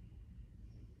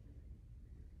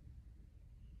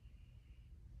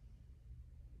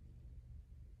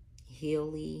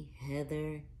 Healy.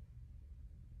 Heather.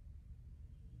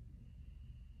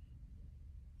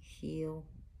 Heal.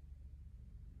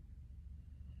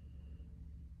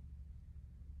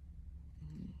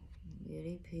 Yeah,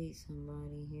 they paid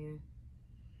somebody here.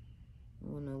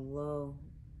 On a low.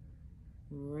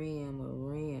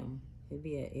 Ram. Could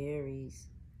be an Aries.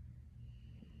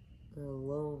 A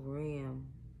low Ram.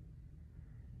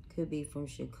 Could be from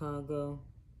Chicago.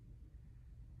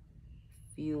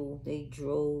 Fuel. They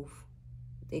drove.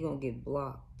 They gonna get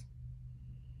blocked.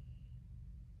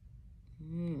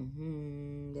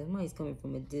 Somebody's coming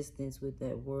from a distance with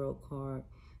that world card.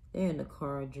 They're in the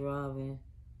car driving.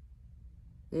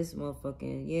 This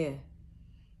motherfucking, yeah.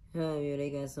 Hell yeah, they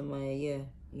got somebody,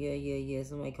 yeah.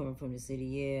 Somebody coming from the city,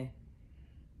 yeah.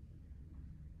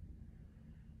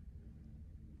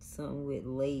 Something with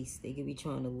lace. They could be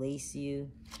trying to lace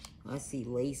you. I see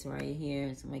lace right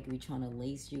here. Somebody could be trying to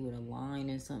lace you with a line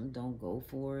or something. Don't go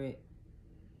for it.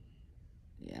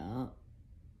 Yeah.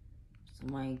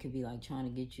 Somebody could be like trying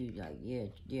to get you, like,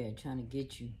 yeah, trying to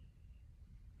get you.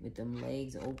 With them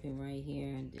legs open right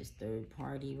here. This third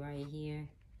party right here.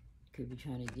 Could be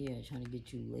trying to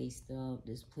get you laced up.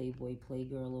 This playboy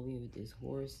playgirl over here with this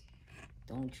horse.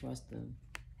 Don't trust them.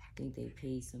 I think they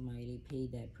paid somebody. They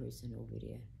paid that person over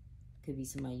there. Could be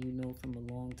somebody you know from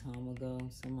a long time ago.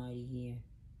 Somebody here.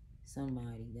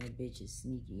 Somebody. That bitch is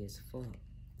sneaky as fuck.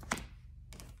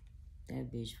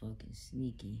 That bitch fucking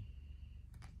sneaky.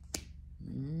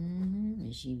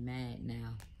 And she mad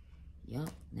now.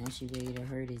 Yup. Now she ready to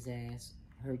hurt his ass.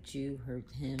 Hurt you. Hurt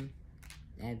him.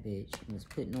 That bitch was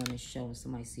putting on a show and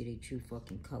somebody see their true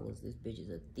fucking colors. This bitch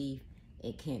is a thief.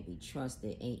 It can't be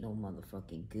trusted. Ain't no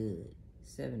motherfucking good.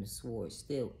 Seven of Swords.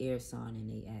 Still air sign in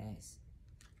they ass.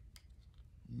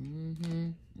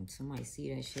 And somebody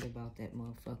see that shit about that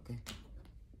motherfucker.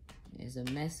 There's a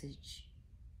message.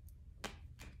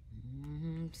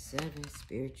 7.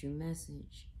 Spiritual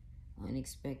message.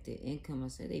 Unexpected income. I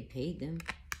said they paid them.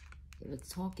 They were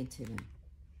talking to them.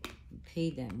 They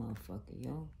paid that motherfucker,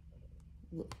 yo.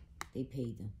 Look, they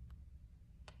paid them.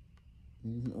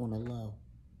 On a low.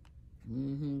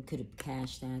 Could have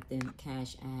cashed at them,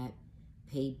 Cash App,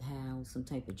 PayPal, some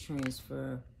type of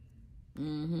transfer.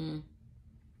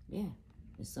 Yeah.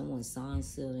 If someone signed,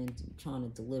 sealed, and trying to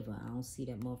deliver, I don't see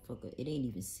that motherfucker. It ain't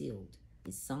even sealed.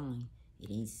 It's signed.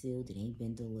 It ain't sealed. It ain't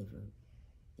been delivered.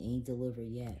 They ain't delivered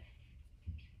yet.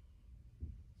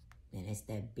 And that's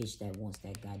that bitch that wants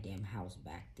that goddamn house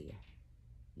back there.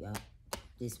 Yup.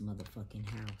 This motherfucking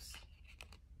house.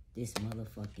 This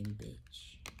motherfucking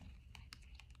bitch.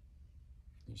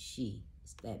 And she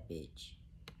is that bitch.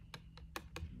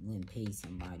 Wouldn't pay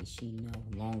somebody she know.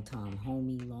 Long time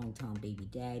homie, long time baby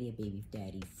daddy, a baby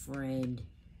daddy friend.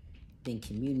 Been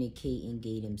communicating,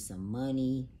 gave him some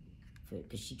money.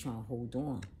 Because she trying to hold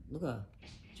on. Look at her.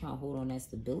 Trying to hold on that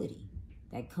stability.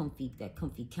 That comfy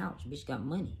couch. Bitch got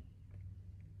money.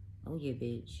 Oh yeah,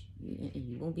 bitch.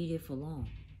 You won't be there for long.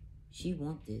 She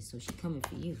want this, so she coming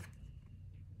for you.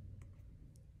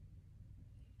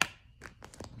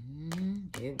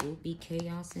 There will be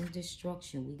chaos and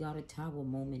destruction. We got a tower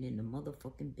moment in the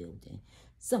motherfucking building.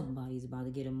 Somebody's about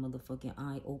to get a motherfucking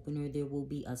eye opener. There will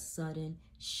be a sudden,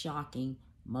 shocking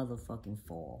motherfucking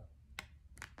fall.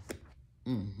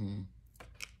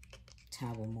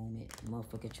 Tower moment.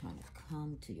 Motherfucker trying to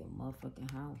come to your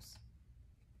motherfucking house.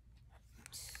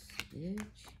 Bitch.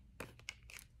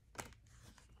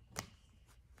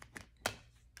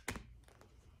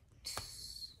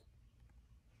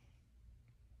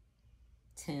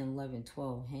 Ten, 11,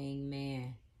 12.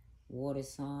 Hangman. Water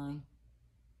sign.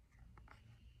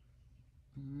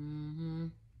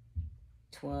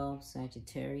 12.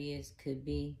 Sagittarius. Could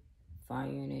be fire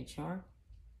in their chart.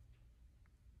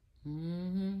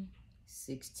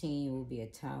 16 will be a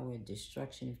tower of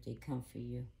destruction if they come for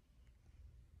you.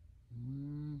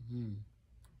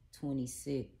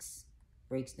 26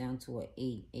 breaks down to an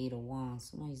 8. 8 of wands.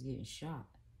 Somebody's getting shot.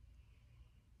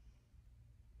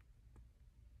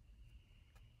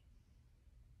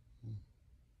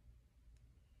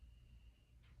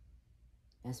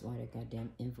 That's why that goddamn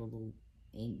envelope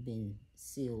ain't been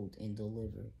sealed and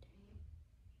delivered.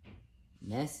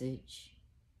 Message.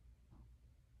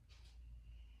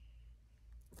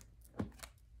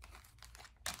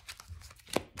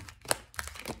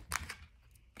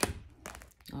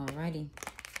 Alrighty.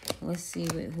 Let's see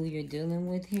who you're dealing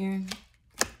with here.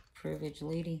 Privileged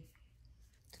lady.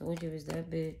 Told you it was that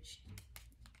bitch.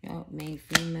 Y'all, main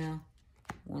female.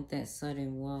 Want that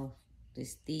sudden wealth.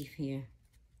 This thief here.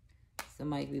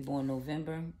 Somebody be born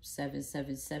November.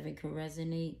 777 could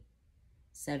resonate.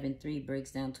 7-3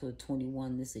 breaks down to a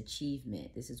 21. This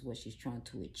achievement. This is what she's trying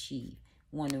to achieve.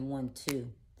 1 and 1, 2.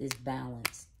 This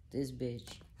balance. This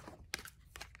bitch.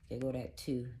 There go that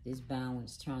 2. This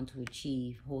balance. Trying to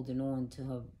achieve. Holding on to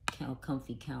her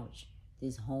comfy couch.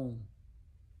 This home.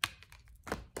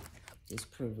 This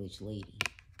privileged lady.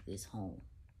 This home.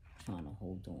 Trying to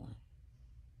hold on.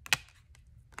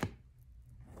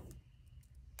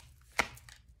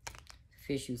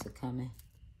 Issues are coming.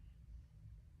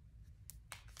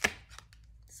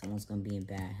 Someone's going to be in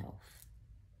bad health.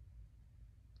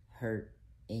 Hurt,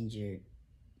 injured,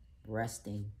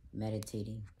 resting,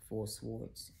 meditating. 4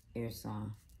 swords. Air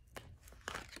sign.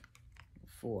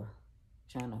 4.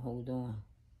 Trying to hold on.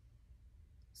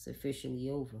 It's officially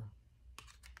over.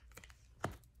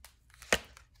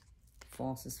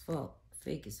 False as fuck.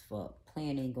 Fake as fuck.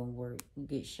 Plan ain't going to work. You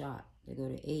get shot. They go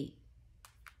to 8.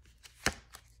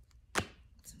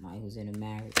 Somebody who's in a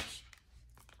marriage.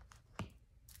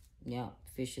 Yeah,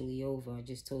 officially over. I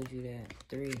just told you that.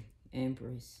 3,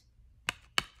 Empress.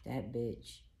 That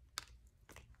bitch.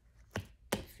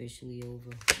 Officially over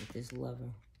with this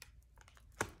lover.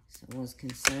 Someone's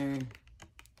concerned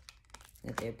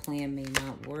that their plan may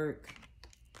not work.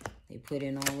 They put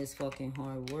in all this fucking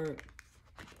hard work.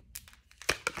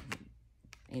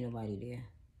 Ain't nobody there.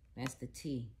 That's the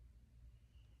T.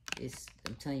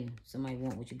 I'm telling you, somebody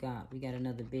want what you got. We got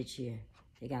another bitch here.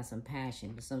 They got some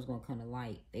passion, but something's gonna come to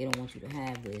light. They don't want you to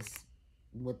have this.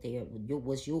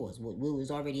 What's yours? What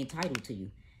was already entitled to you.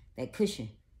 That cushion.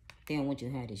 They don't want you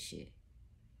to have this shit.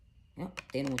 Yep.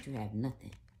 They don't want you to have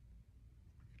nothing.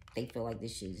 They feel like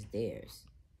this shit is theirs.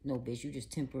 No, bitch, you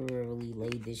just temporarily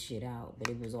laid this shit out, but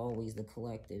it was always the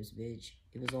collectives, bitch.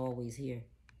 It was always here.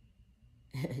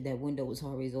 That window was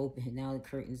always open. Now the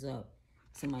curtain's up.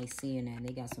 Somebody's seeing that and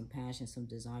they got some passion, some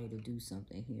desire to do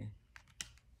something here.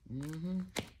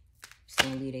 Just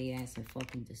gonna leave their ass in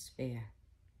fucking despair.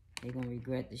 They're gonna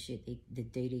regret the shit the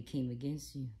day they came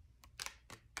against you.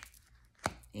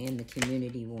 And the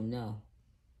community will know.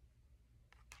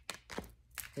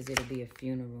 Because it'll be a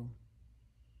funeral.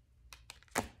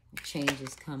 Change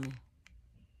is coming.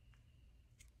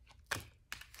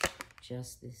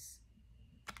 Justice.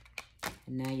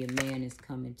 And now your man is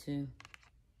coming too.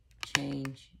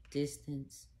 Change,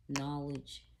 distance,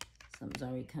 knowledge. Something's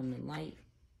already coming to light.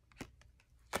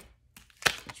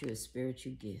 But you're a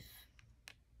spiritual gift.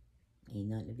 Ain't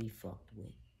nothing to be fucked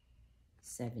with.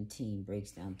 17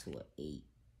 breaks down to an 8.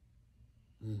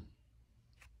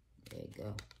 There you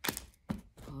go.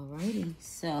 Alrighty.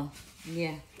 So,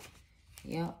 yeah.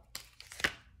 Yep.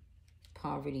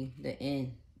 Poverty. The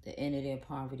end. The end of their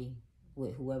poverty.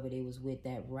 With whoever they was with.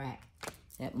 That rat.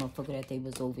 That motherfucker that they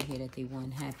was over here that they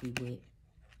weren't happy with.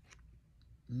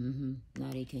 Now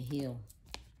they can heal.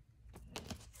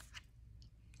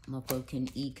 Motherfucker can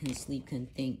eat, can sleep, can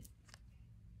think.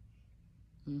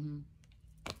 Twin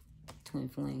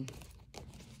flame.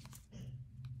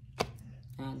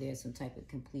 Now there's some type of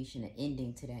completion, an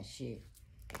ending to that shit.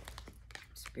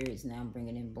 Spirits now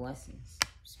bringing in blessings.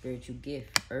 Spiritual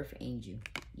gift, earth angel,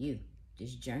 you.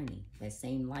 This journey, that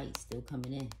same light still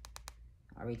coming in.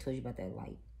 I already told you about that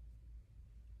light.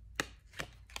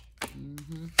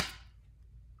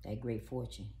 That great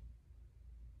fortune.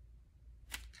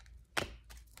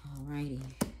 Alrighty.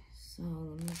 So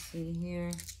let me see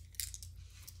here.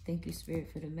 Thank you,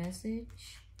 Spirit, for the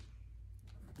message.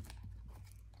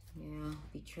 Yeah,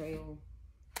 betrayal.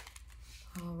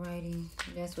 Alrighty.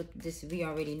 That's what this, we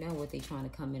already know what they trying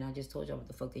to come in. I just told y'all what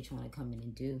the fuck they trying to come in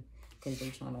and do. Because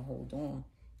they trying to hold on.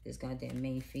 This goddamn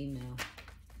main female.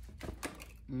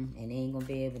 And they ain't gonna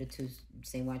be able to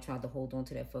say why I tried to hold on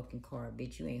to that fucking card.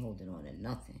 Bitch, you ain't holding on to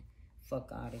nothing.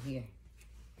 Fuck out of here.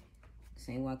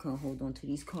 Same way I can't hold on to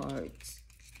these cards.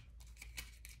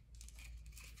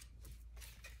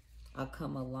 I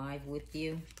come alive with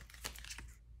you.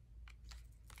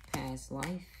 Past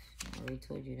life. I already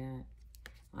told you that.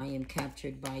 I am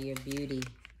captured by your beauty.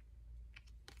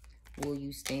 Will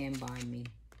you stand by me?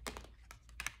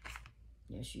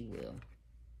 Yes, you will.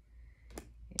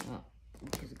 Yeah.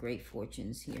 Because great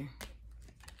fortunes here.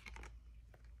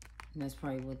 And that's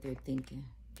probably what they're thinking.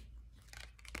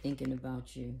 Thinking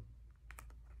about you.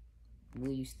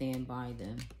 Will you stand by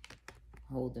them?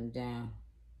 Hold them down.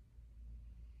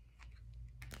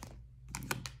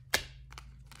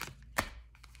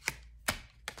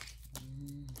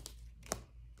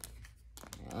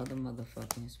 The other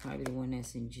motherfucker is probably the one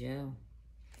that's in jail.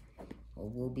 Or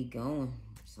will be going.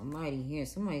 Somebody here.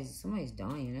 Somebody's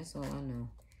dying. That's all I know.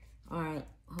 Alright,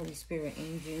 Holy Spirit,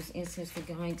 angels, ancestral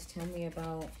guides, tell me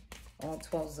about all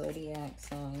 12 zodiac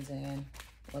signs and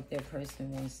what their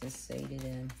person wants to say to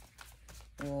them.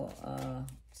 Well,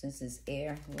 since it's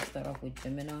air, we'll start off with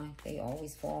Gemini. They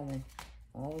always falling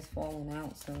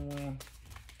out somewhere.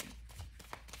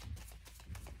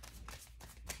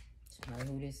 Try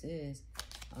who this is.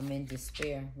 I'm in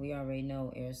despair. We already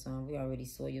know, air sign. We already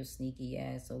saw your sneaky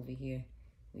ass over here.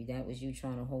 That was you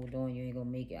trying to hold on. You ain't gonna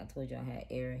make it. I told you I had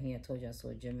air in here. I told you I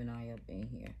saw Gemini up in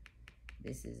here.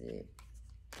 This is it.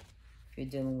 If you're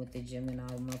dealing with the Gemini,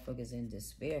 motherfuckers in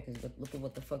despair. Because look at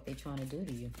what the fuck they trying to do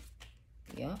to you.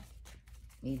 Yeah.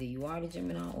 Either you are the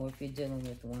Gemini or if you're dealing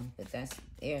with one. But that's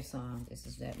air sign. This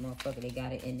is that motherfucker. They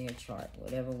got it in their chart.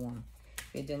 Whatever one.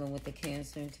 If you're dealing with the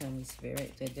Cancer, tell me,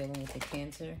 Spirit. They're dealing with the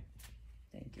Cancer.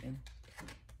 Thank you.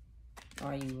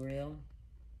 Are you real?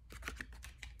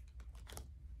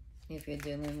 If you're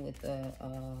dealing with the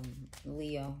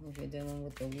Leo, if you're dealing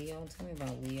with the Leo, tell me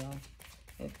about Leo.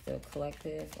 If the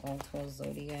collective, all 12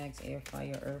 zodiacs, air,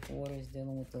 fire, earth, water is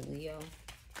dealing with the Leo.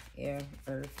 Air,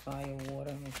 earth, fire,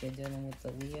 water. If you're dealing with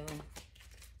the Leo,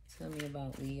 tell me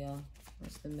about Leo.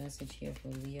 What's the message here for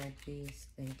Leo, please?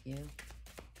 Thank you.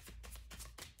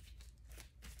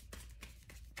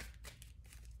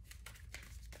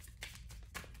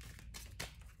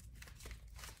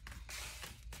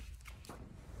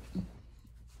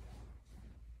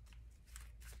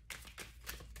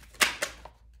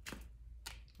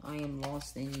 I am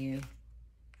lost in you.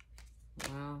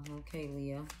 Wow, okay,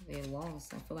 Leo. They're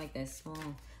lost. I feel like that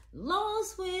song.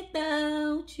 Lost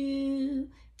without you.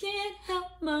 Can't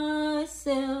help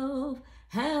myself.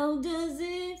 How does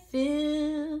it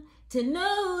feel to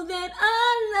know that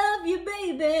I love you,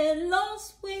 baby?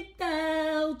 Lost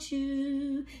without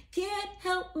you. Can't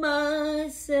help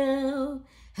myself.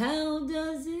 How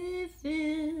does it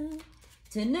feel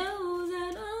to know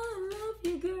that I love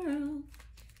you, girl?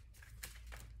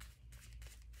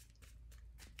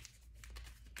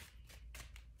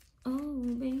 Oh,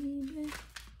 baby.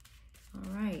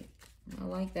 All right. I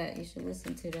like that. You should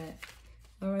listen to that.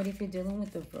 All right. If you're dealing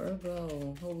with the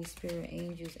Virgo, Holy Spirit,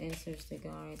 angels, ancestors,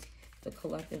 guides, the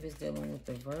collective is dealing with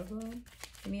the Virgo.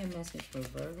 Give me a message for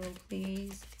Virgo,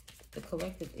 please. The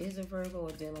collective is a Virgo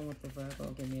or dealing with the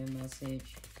Virgo. Give me a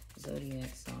message,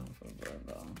 zodiac sign for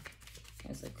Virgo.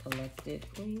 As a collective,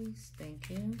 please. Thank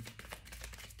you.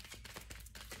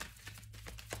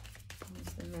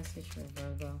 What's the message for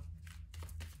Virgo?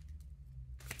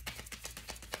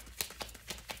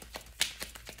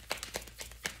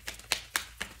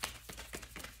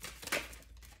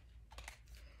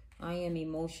 I am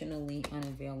emotionally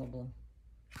unavailable.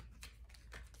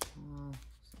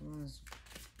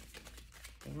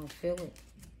 They don't feel it.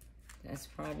 That's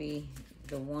probably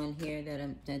the one here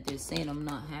that they're saying I'm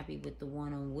not happy with the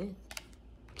one I'm with.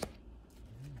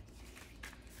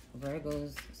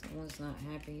 Virgos, someone's not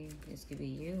happy. This could be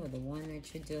you or the one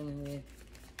that you're dealing with.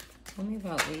 Tell me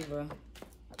about Libra.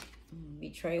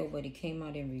 Betrayal, but it came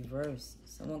out in reverse.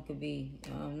 Someone could be, I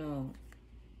don't know,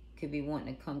 could be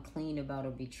wanting to come clean about a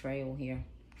betrayal here.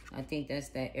 I think that's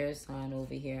that air sign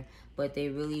over here. But they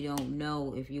really don't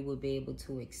know if you would be able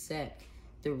to accept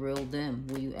the real them.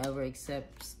 Will you ever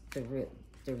accept the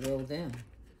real them?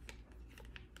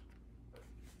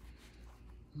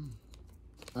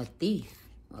 A thief,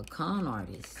 a con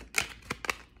artist,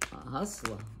 a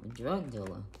hustler, a drug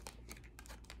dealer.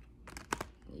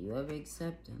 Will you ever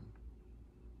accept them?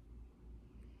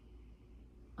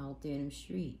 Out there in the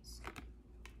streets.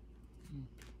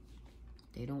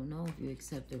 They don't know if you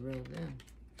accept the real them.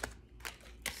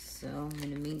 So,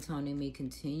 in the meantime, they may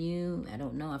continue. I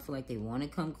don't know. I feel like they want to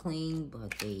come clean, but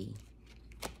they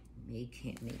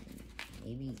can't.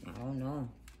 Maybe, I don't know.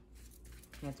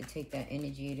 You have to take that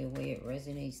energy the way it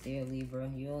resonates there, Libra.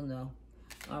 You'll know.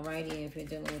 Alrighty, if you're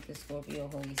dealing with the Scorpio,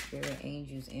 Holy Spirit,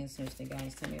 angels, ancestors, the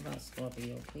guys, tell me about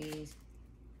Scorpio, please.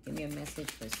 Give me a message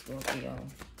for Scorpio.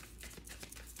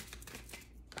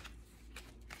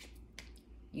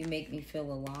 You make me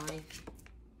feel alive.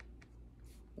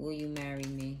 Will you marry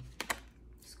me?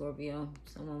 Scorpio,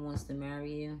 someone wants to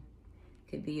marry you.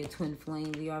 Could be your twin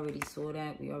flame. We already saw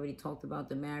that. We already talked about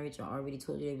the marriage. I already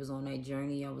told you they was on that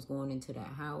journey. I was going into that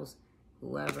house.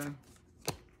 Whoever.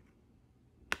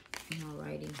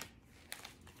 Alrighty.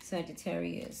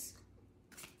 Sagittarius.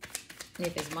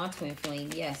 If it's my twin flame,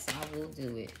 yes, I will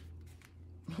do it.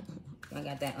 I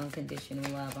got that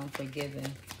unconditional love. I'm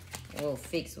forgiving. We'll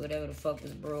fix whatever the fuck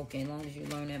was broken. As long as you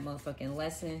learn that motherfucking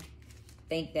lesson.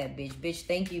 Thank that bitch. Bitch,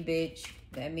 thank you, bitch.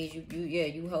 That means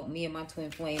you helped me and my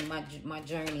twin flame, my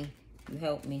journey. You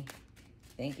helped me.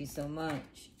 Thank you so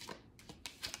much.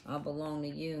 I belong to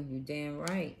you. You damn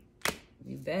right.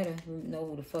 You better know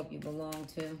who the fuck you belong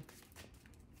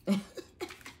to.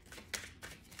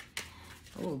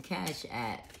 Oh, Cash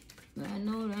App. I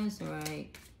know that's right.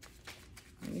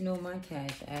 You know my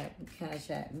Cash App. Cash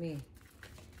App me.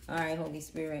 All right, Holy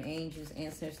Spirit, angels,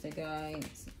 ancestors,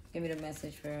 guides. Give me the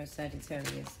message for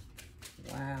Sagittarius.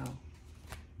 Wow.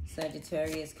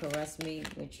 Sagittarius, caress me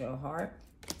with your heart.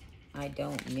 I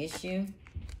don't miss you.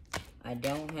 I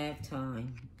don't have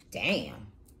time. Damn.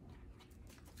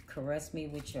 Caress me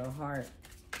with your heart.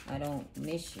 I don't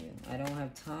miss you. I don't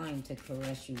have time to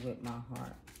caress you with my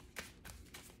heart.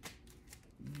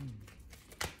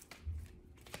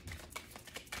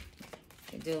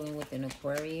 You're dealing with an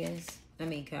Aquarius.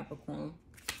 Capricorn.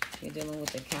 You're dealing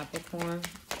with a Capricorn.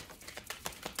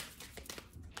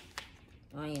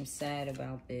 I am sad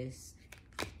about this.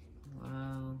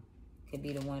 Wow. Could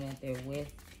be the one that they're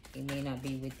with. He may not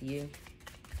be with you.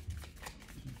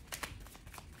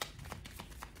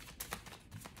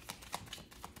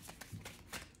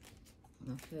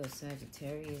 I feel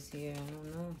Sagittarius here. I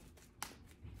don't know.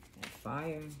 That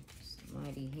fire.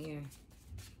 Somebody here.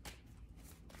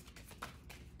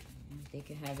 They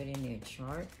could have it in their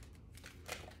chart.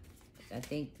 I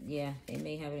think, yeah, they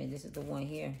may have it. This is the one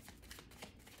here.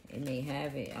 They may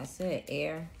have it. I said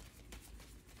air.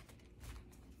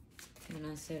 And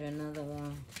I said another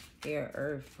one. Air,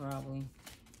 earth, probably.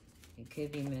 It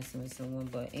could be messing with someone.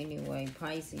 But anyway,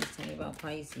 Pisces. Tell me about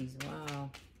Pisces. Wow.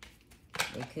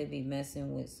 They could be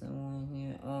messing with someone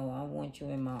here. Oh, I want you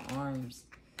in my arms.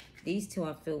 These two,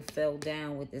 I feel, fell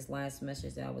down with this last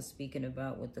message that I was speaking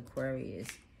about with Aquarius.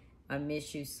 I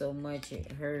miss you so much,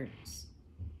 it hurts.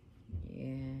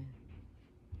 Yeah.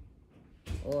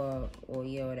 Or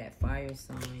that fire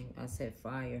sign. I said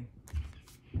fire.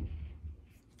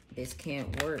 This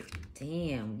can't work.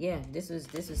 Damn. Yeah, this was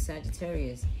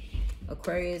Sagittarius.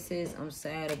 Aquarius is, I'm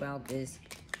sad about this.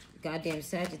 Goddamn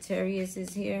Sagittarius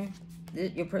is here.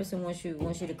 Your person wants you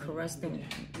to caress them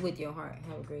with your heart.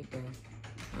 Have a great day.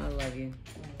 I love you.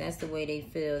 That's the way they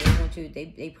feel. They want you.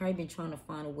 They probably been trying to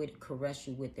find a way to caress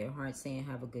you with their heart, saying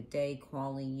have a good day,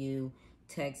 calling you,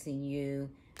 texting you,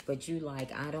 but you like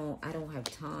I don't have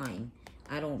time.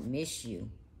 I don't miss you.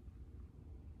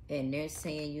 And they're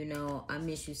saying, you know, I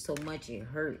miss you so much it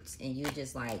hurts. And you're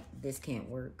just like, this can't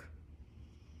work.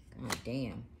 God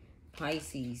damn.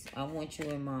 Pisces, I want you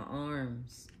in my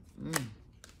arms.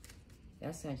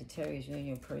 That's Sagittarius. You and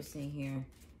your person here.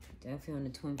 Definitely on the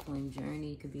twin flame journey.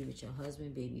 You could be with your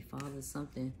husband, baby father,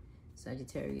 something.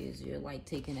 Sagittarius, you're like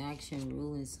taking action,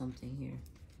 ruling something here.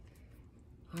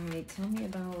 All right, tell me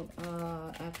about,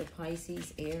 after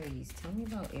Pisces, Aries. Tell me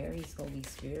about Aries, Holy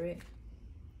Spirit.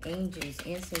 Angels,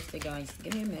 ancestor guides.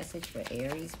 Give me a message for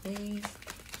Aries, please.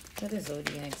 For the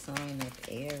zodiac sign of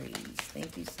Aries.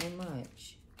 Thank you so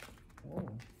much. Whoa.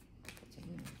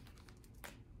 Damn.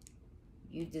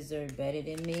 You deserve better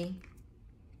than me.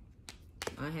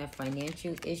 I have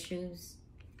financial issues.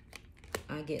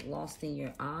 I get lost in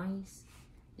your eyes.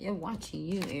 They're watching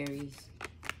you, Aries.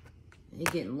 They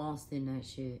getting lost in that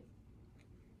shit.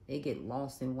 They get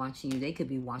lost in watching you. They could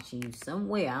be watching you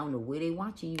somewhere. I don't know where they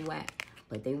watching you at.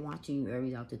 But they watching you,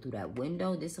 Aries, out there through that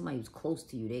window. There's somebody who's close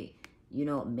to you. They, you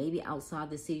know, maybe outside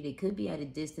the city. They could be at a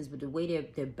distance. But the way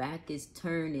their back is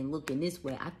turned and looking this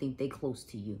way, I think they close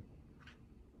to you.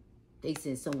 They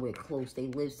sit somewhere close. They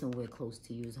live somewhere close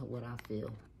to you is what I feel.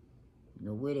 I don't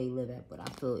know where they live at, but I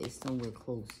feel it's somewhere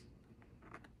close.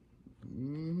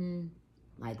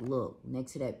 Like, look,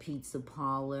 next to that pizza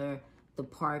parlor, the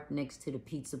park next to the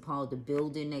pizza parlor, the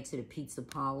building next to the pizza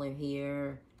parlor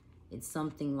here. It's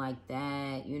something like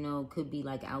that, you know, could be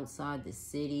like outside the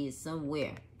city, it's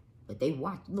somewhere. But they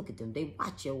watch, look at them, they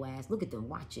watch your ass. Look at them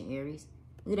watching, Aries.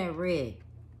 Look at that red.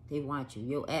 They watch you,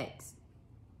 your ex.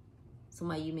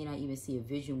 Somebody you may not even see a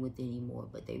vision with anymore,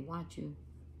 but they watch you.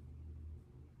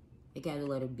 They got the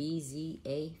letter B, Z,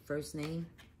 A, first name.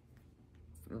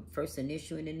 First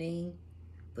initial in the name.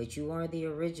 But you are the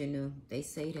original. They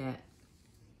say that.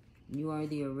 You are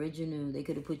the original. They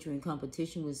could have put you in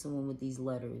competition with someone with these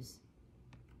letters.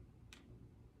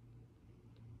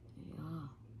 Yeah.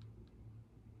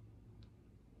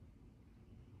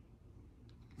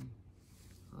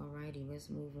 Alrighty, let's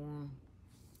move on.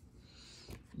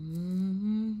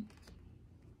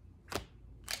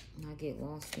 I get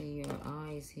lost in your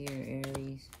eyes here,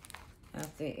 Aries.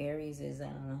 After Aries is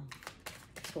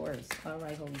Taurus. All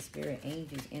right, Holy Spirit,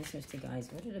 angels, answers to guides.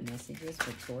 What are the messages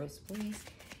for Taurus, please?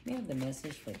 May I have the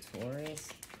message for Taurus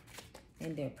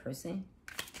and their person?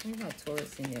 What about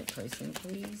Taurus and their person,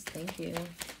 please? Thank you.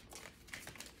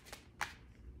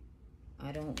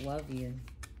 I don't love you.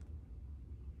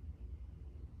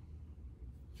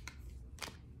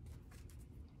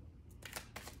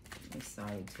 I'm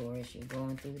sorry, Taurus, you're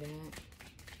going through that.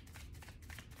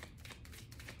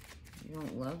 You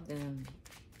don't love them.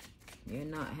 You're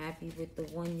not happy with the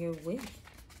one you're with.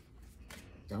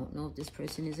 Don't know if this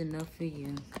person is enough for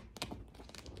you.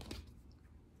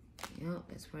 Yep,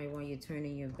 that's probably why you're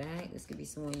turning your back. This could be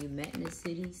someone you met in the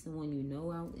city, someone you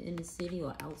know out in the city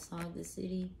or outside the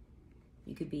city.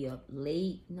 You could be up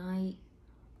late night,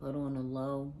 but on the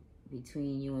low,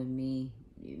 between you and me,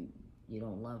 you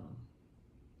don't love them.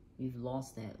 You've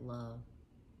lost that love.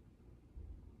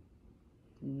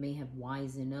 You may have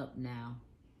wisened up now.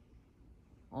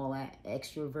 All that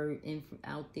extrovert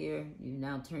out there, you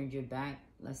now turned your back.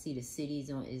 I see the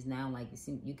cities is now like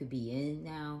you could be in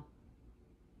now,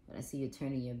 but I see you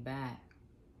turning your back.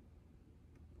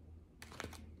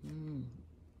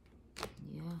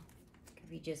 Yeah, could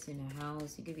be just in the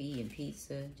house. You could be eating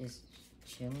pizza, just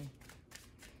chilling.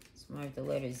 Smart, the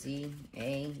letter Z,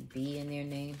 A, B in their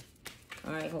name.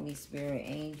 All right, Holy Spirit,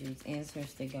 angels,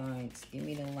 answers to guides. Give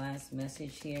me the last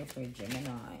message here for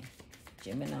Gemini.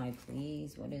 Gemini,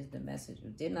 please. What is the message?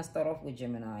 Didn't I start off with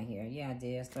Gemini here? Yeah, I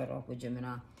did. I started off with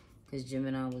Gemini because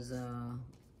Gemini was,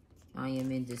 I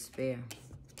am in despair.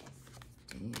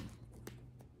 Damn.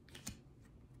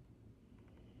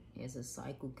 There's a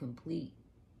cycle complete.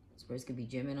 This person could be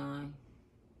Gemini.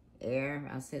 Air.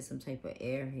 I said some type of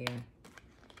air here.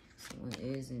 Someone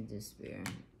is in despair.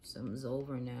 Something's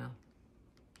over now.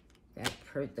 That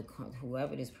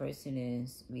whoever this person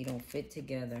is, we don't fit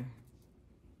together.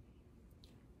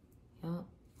 Well,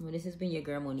 this has been your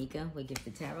girl Monica with Gift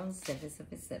of Tarot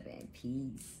 777.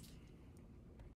 Peace.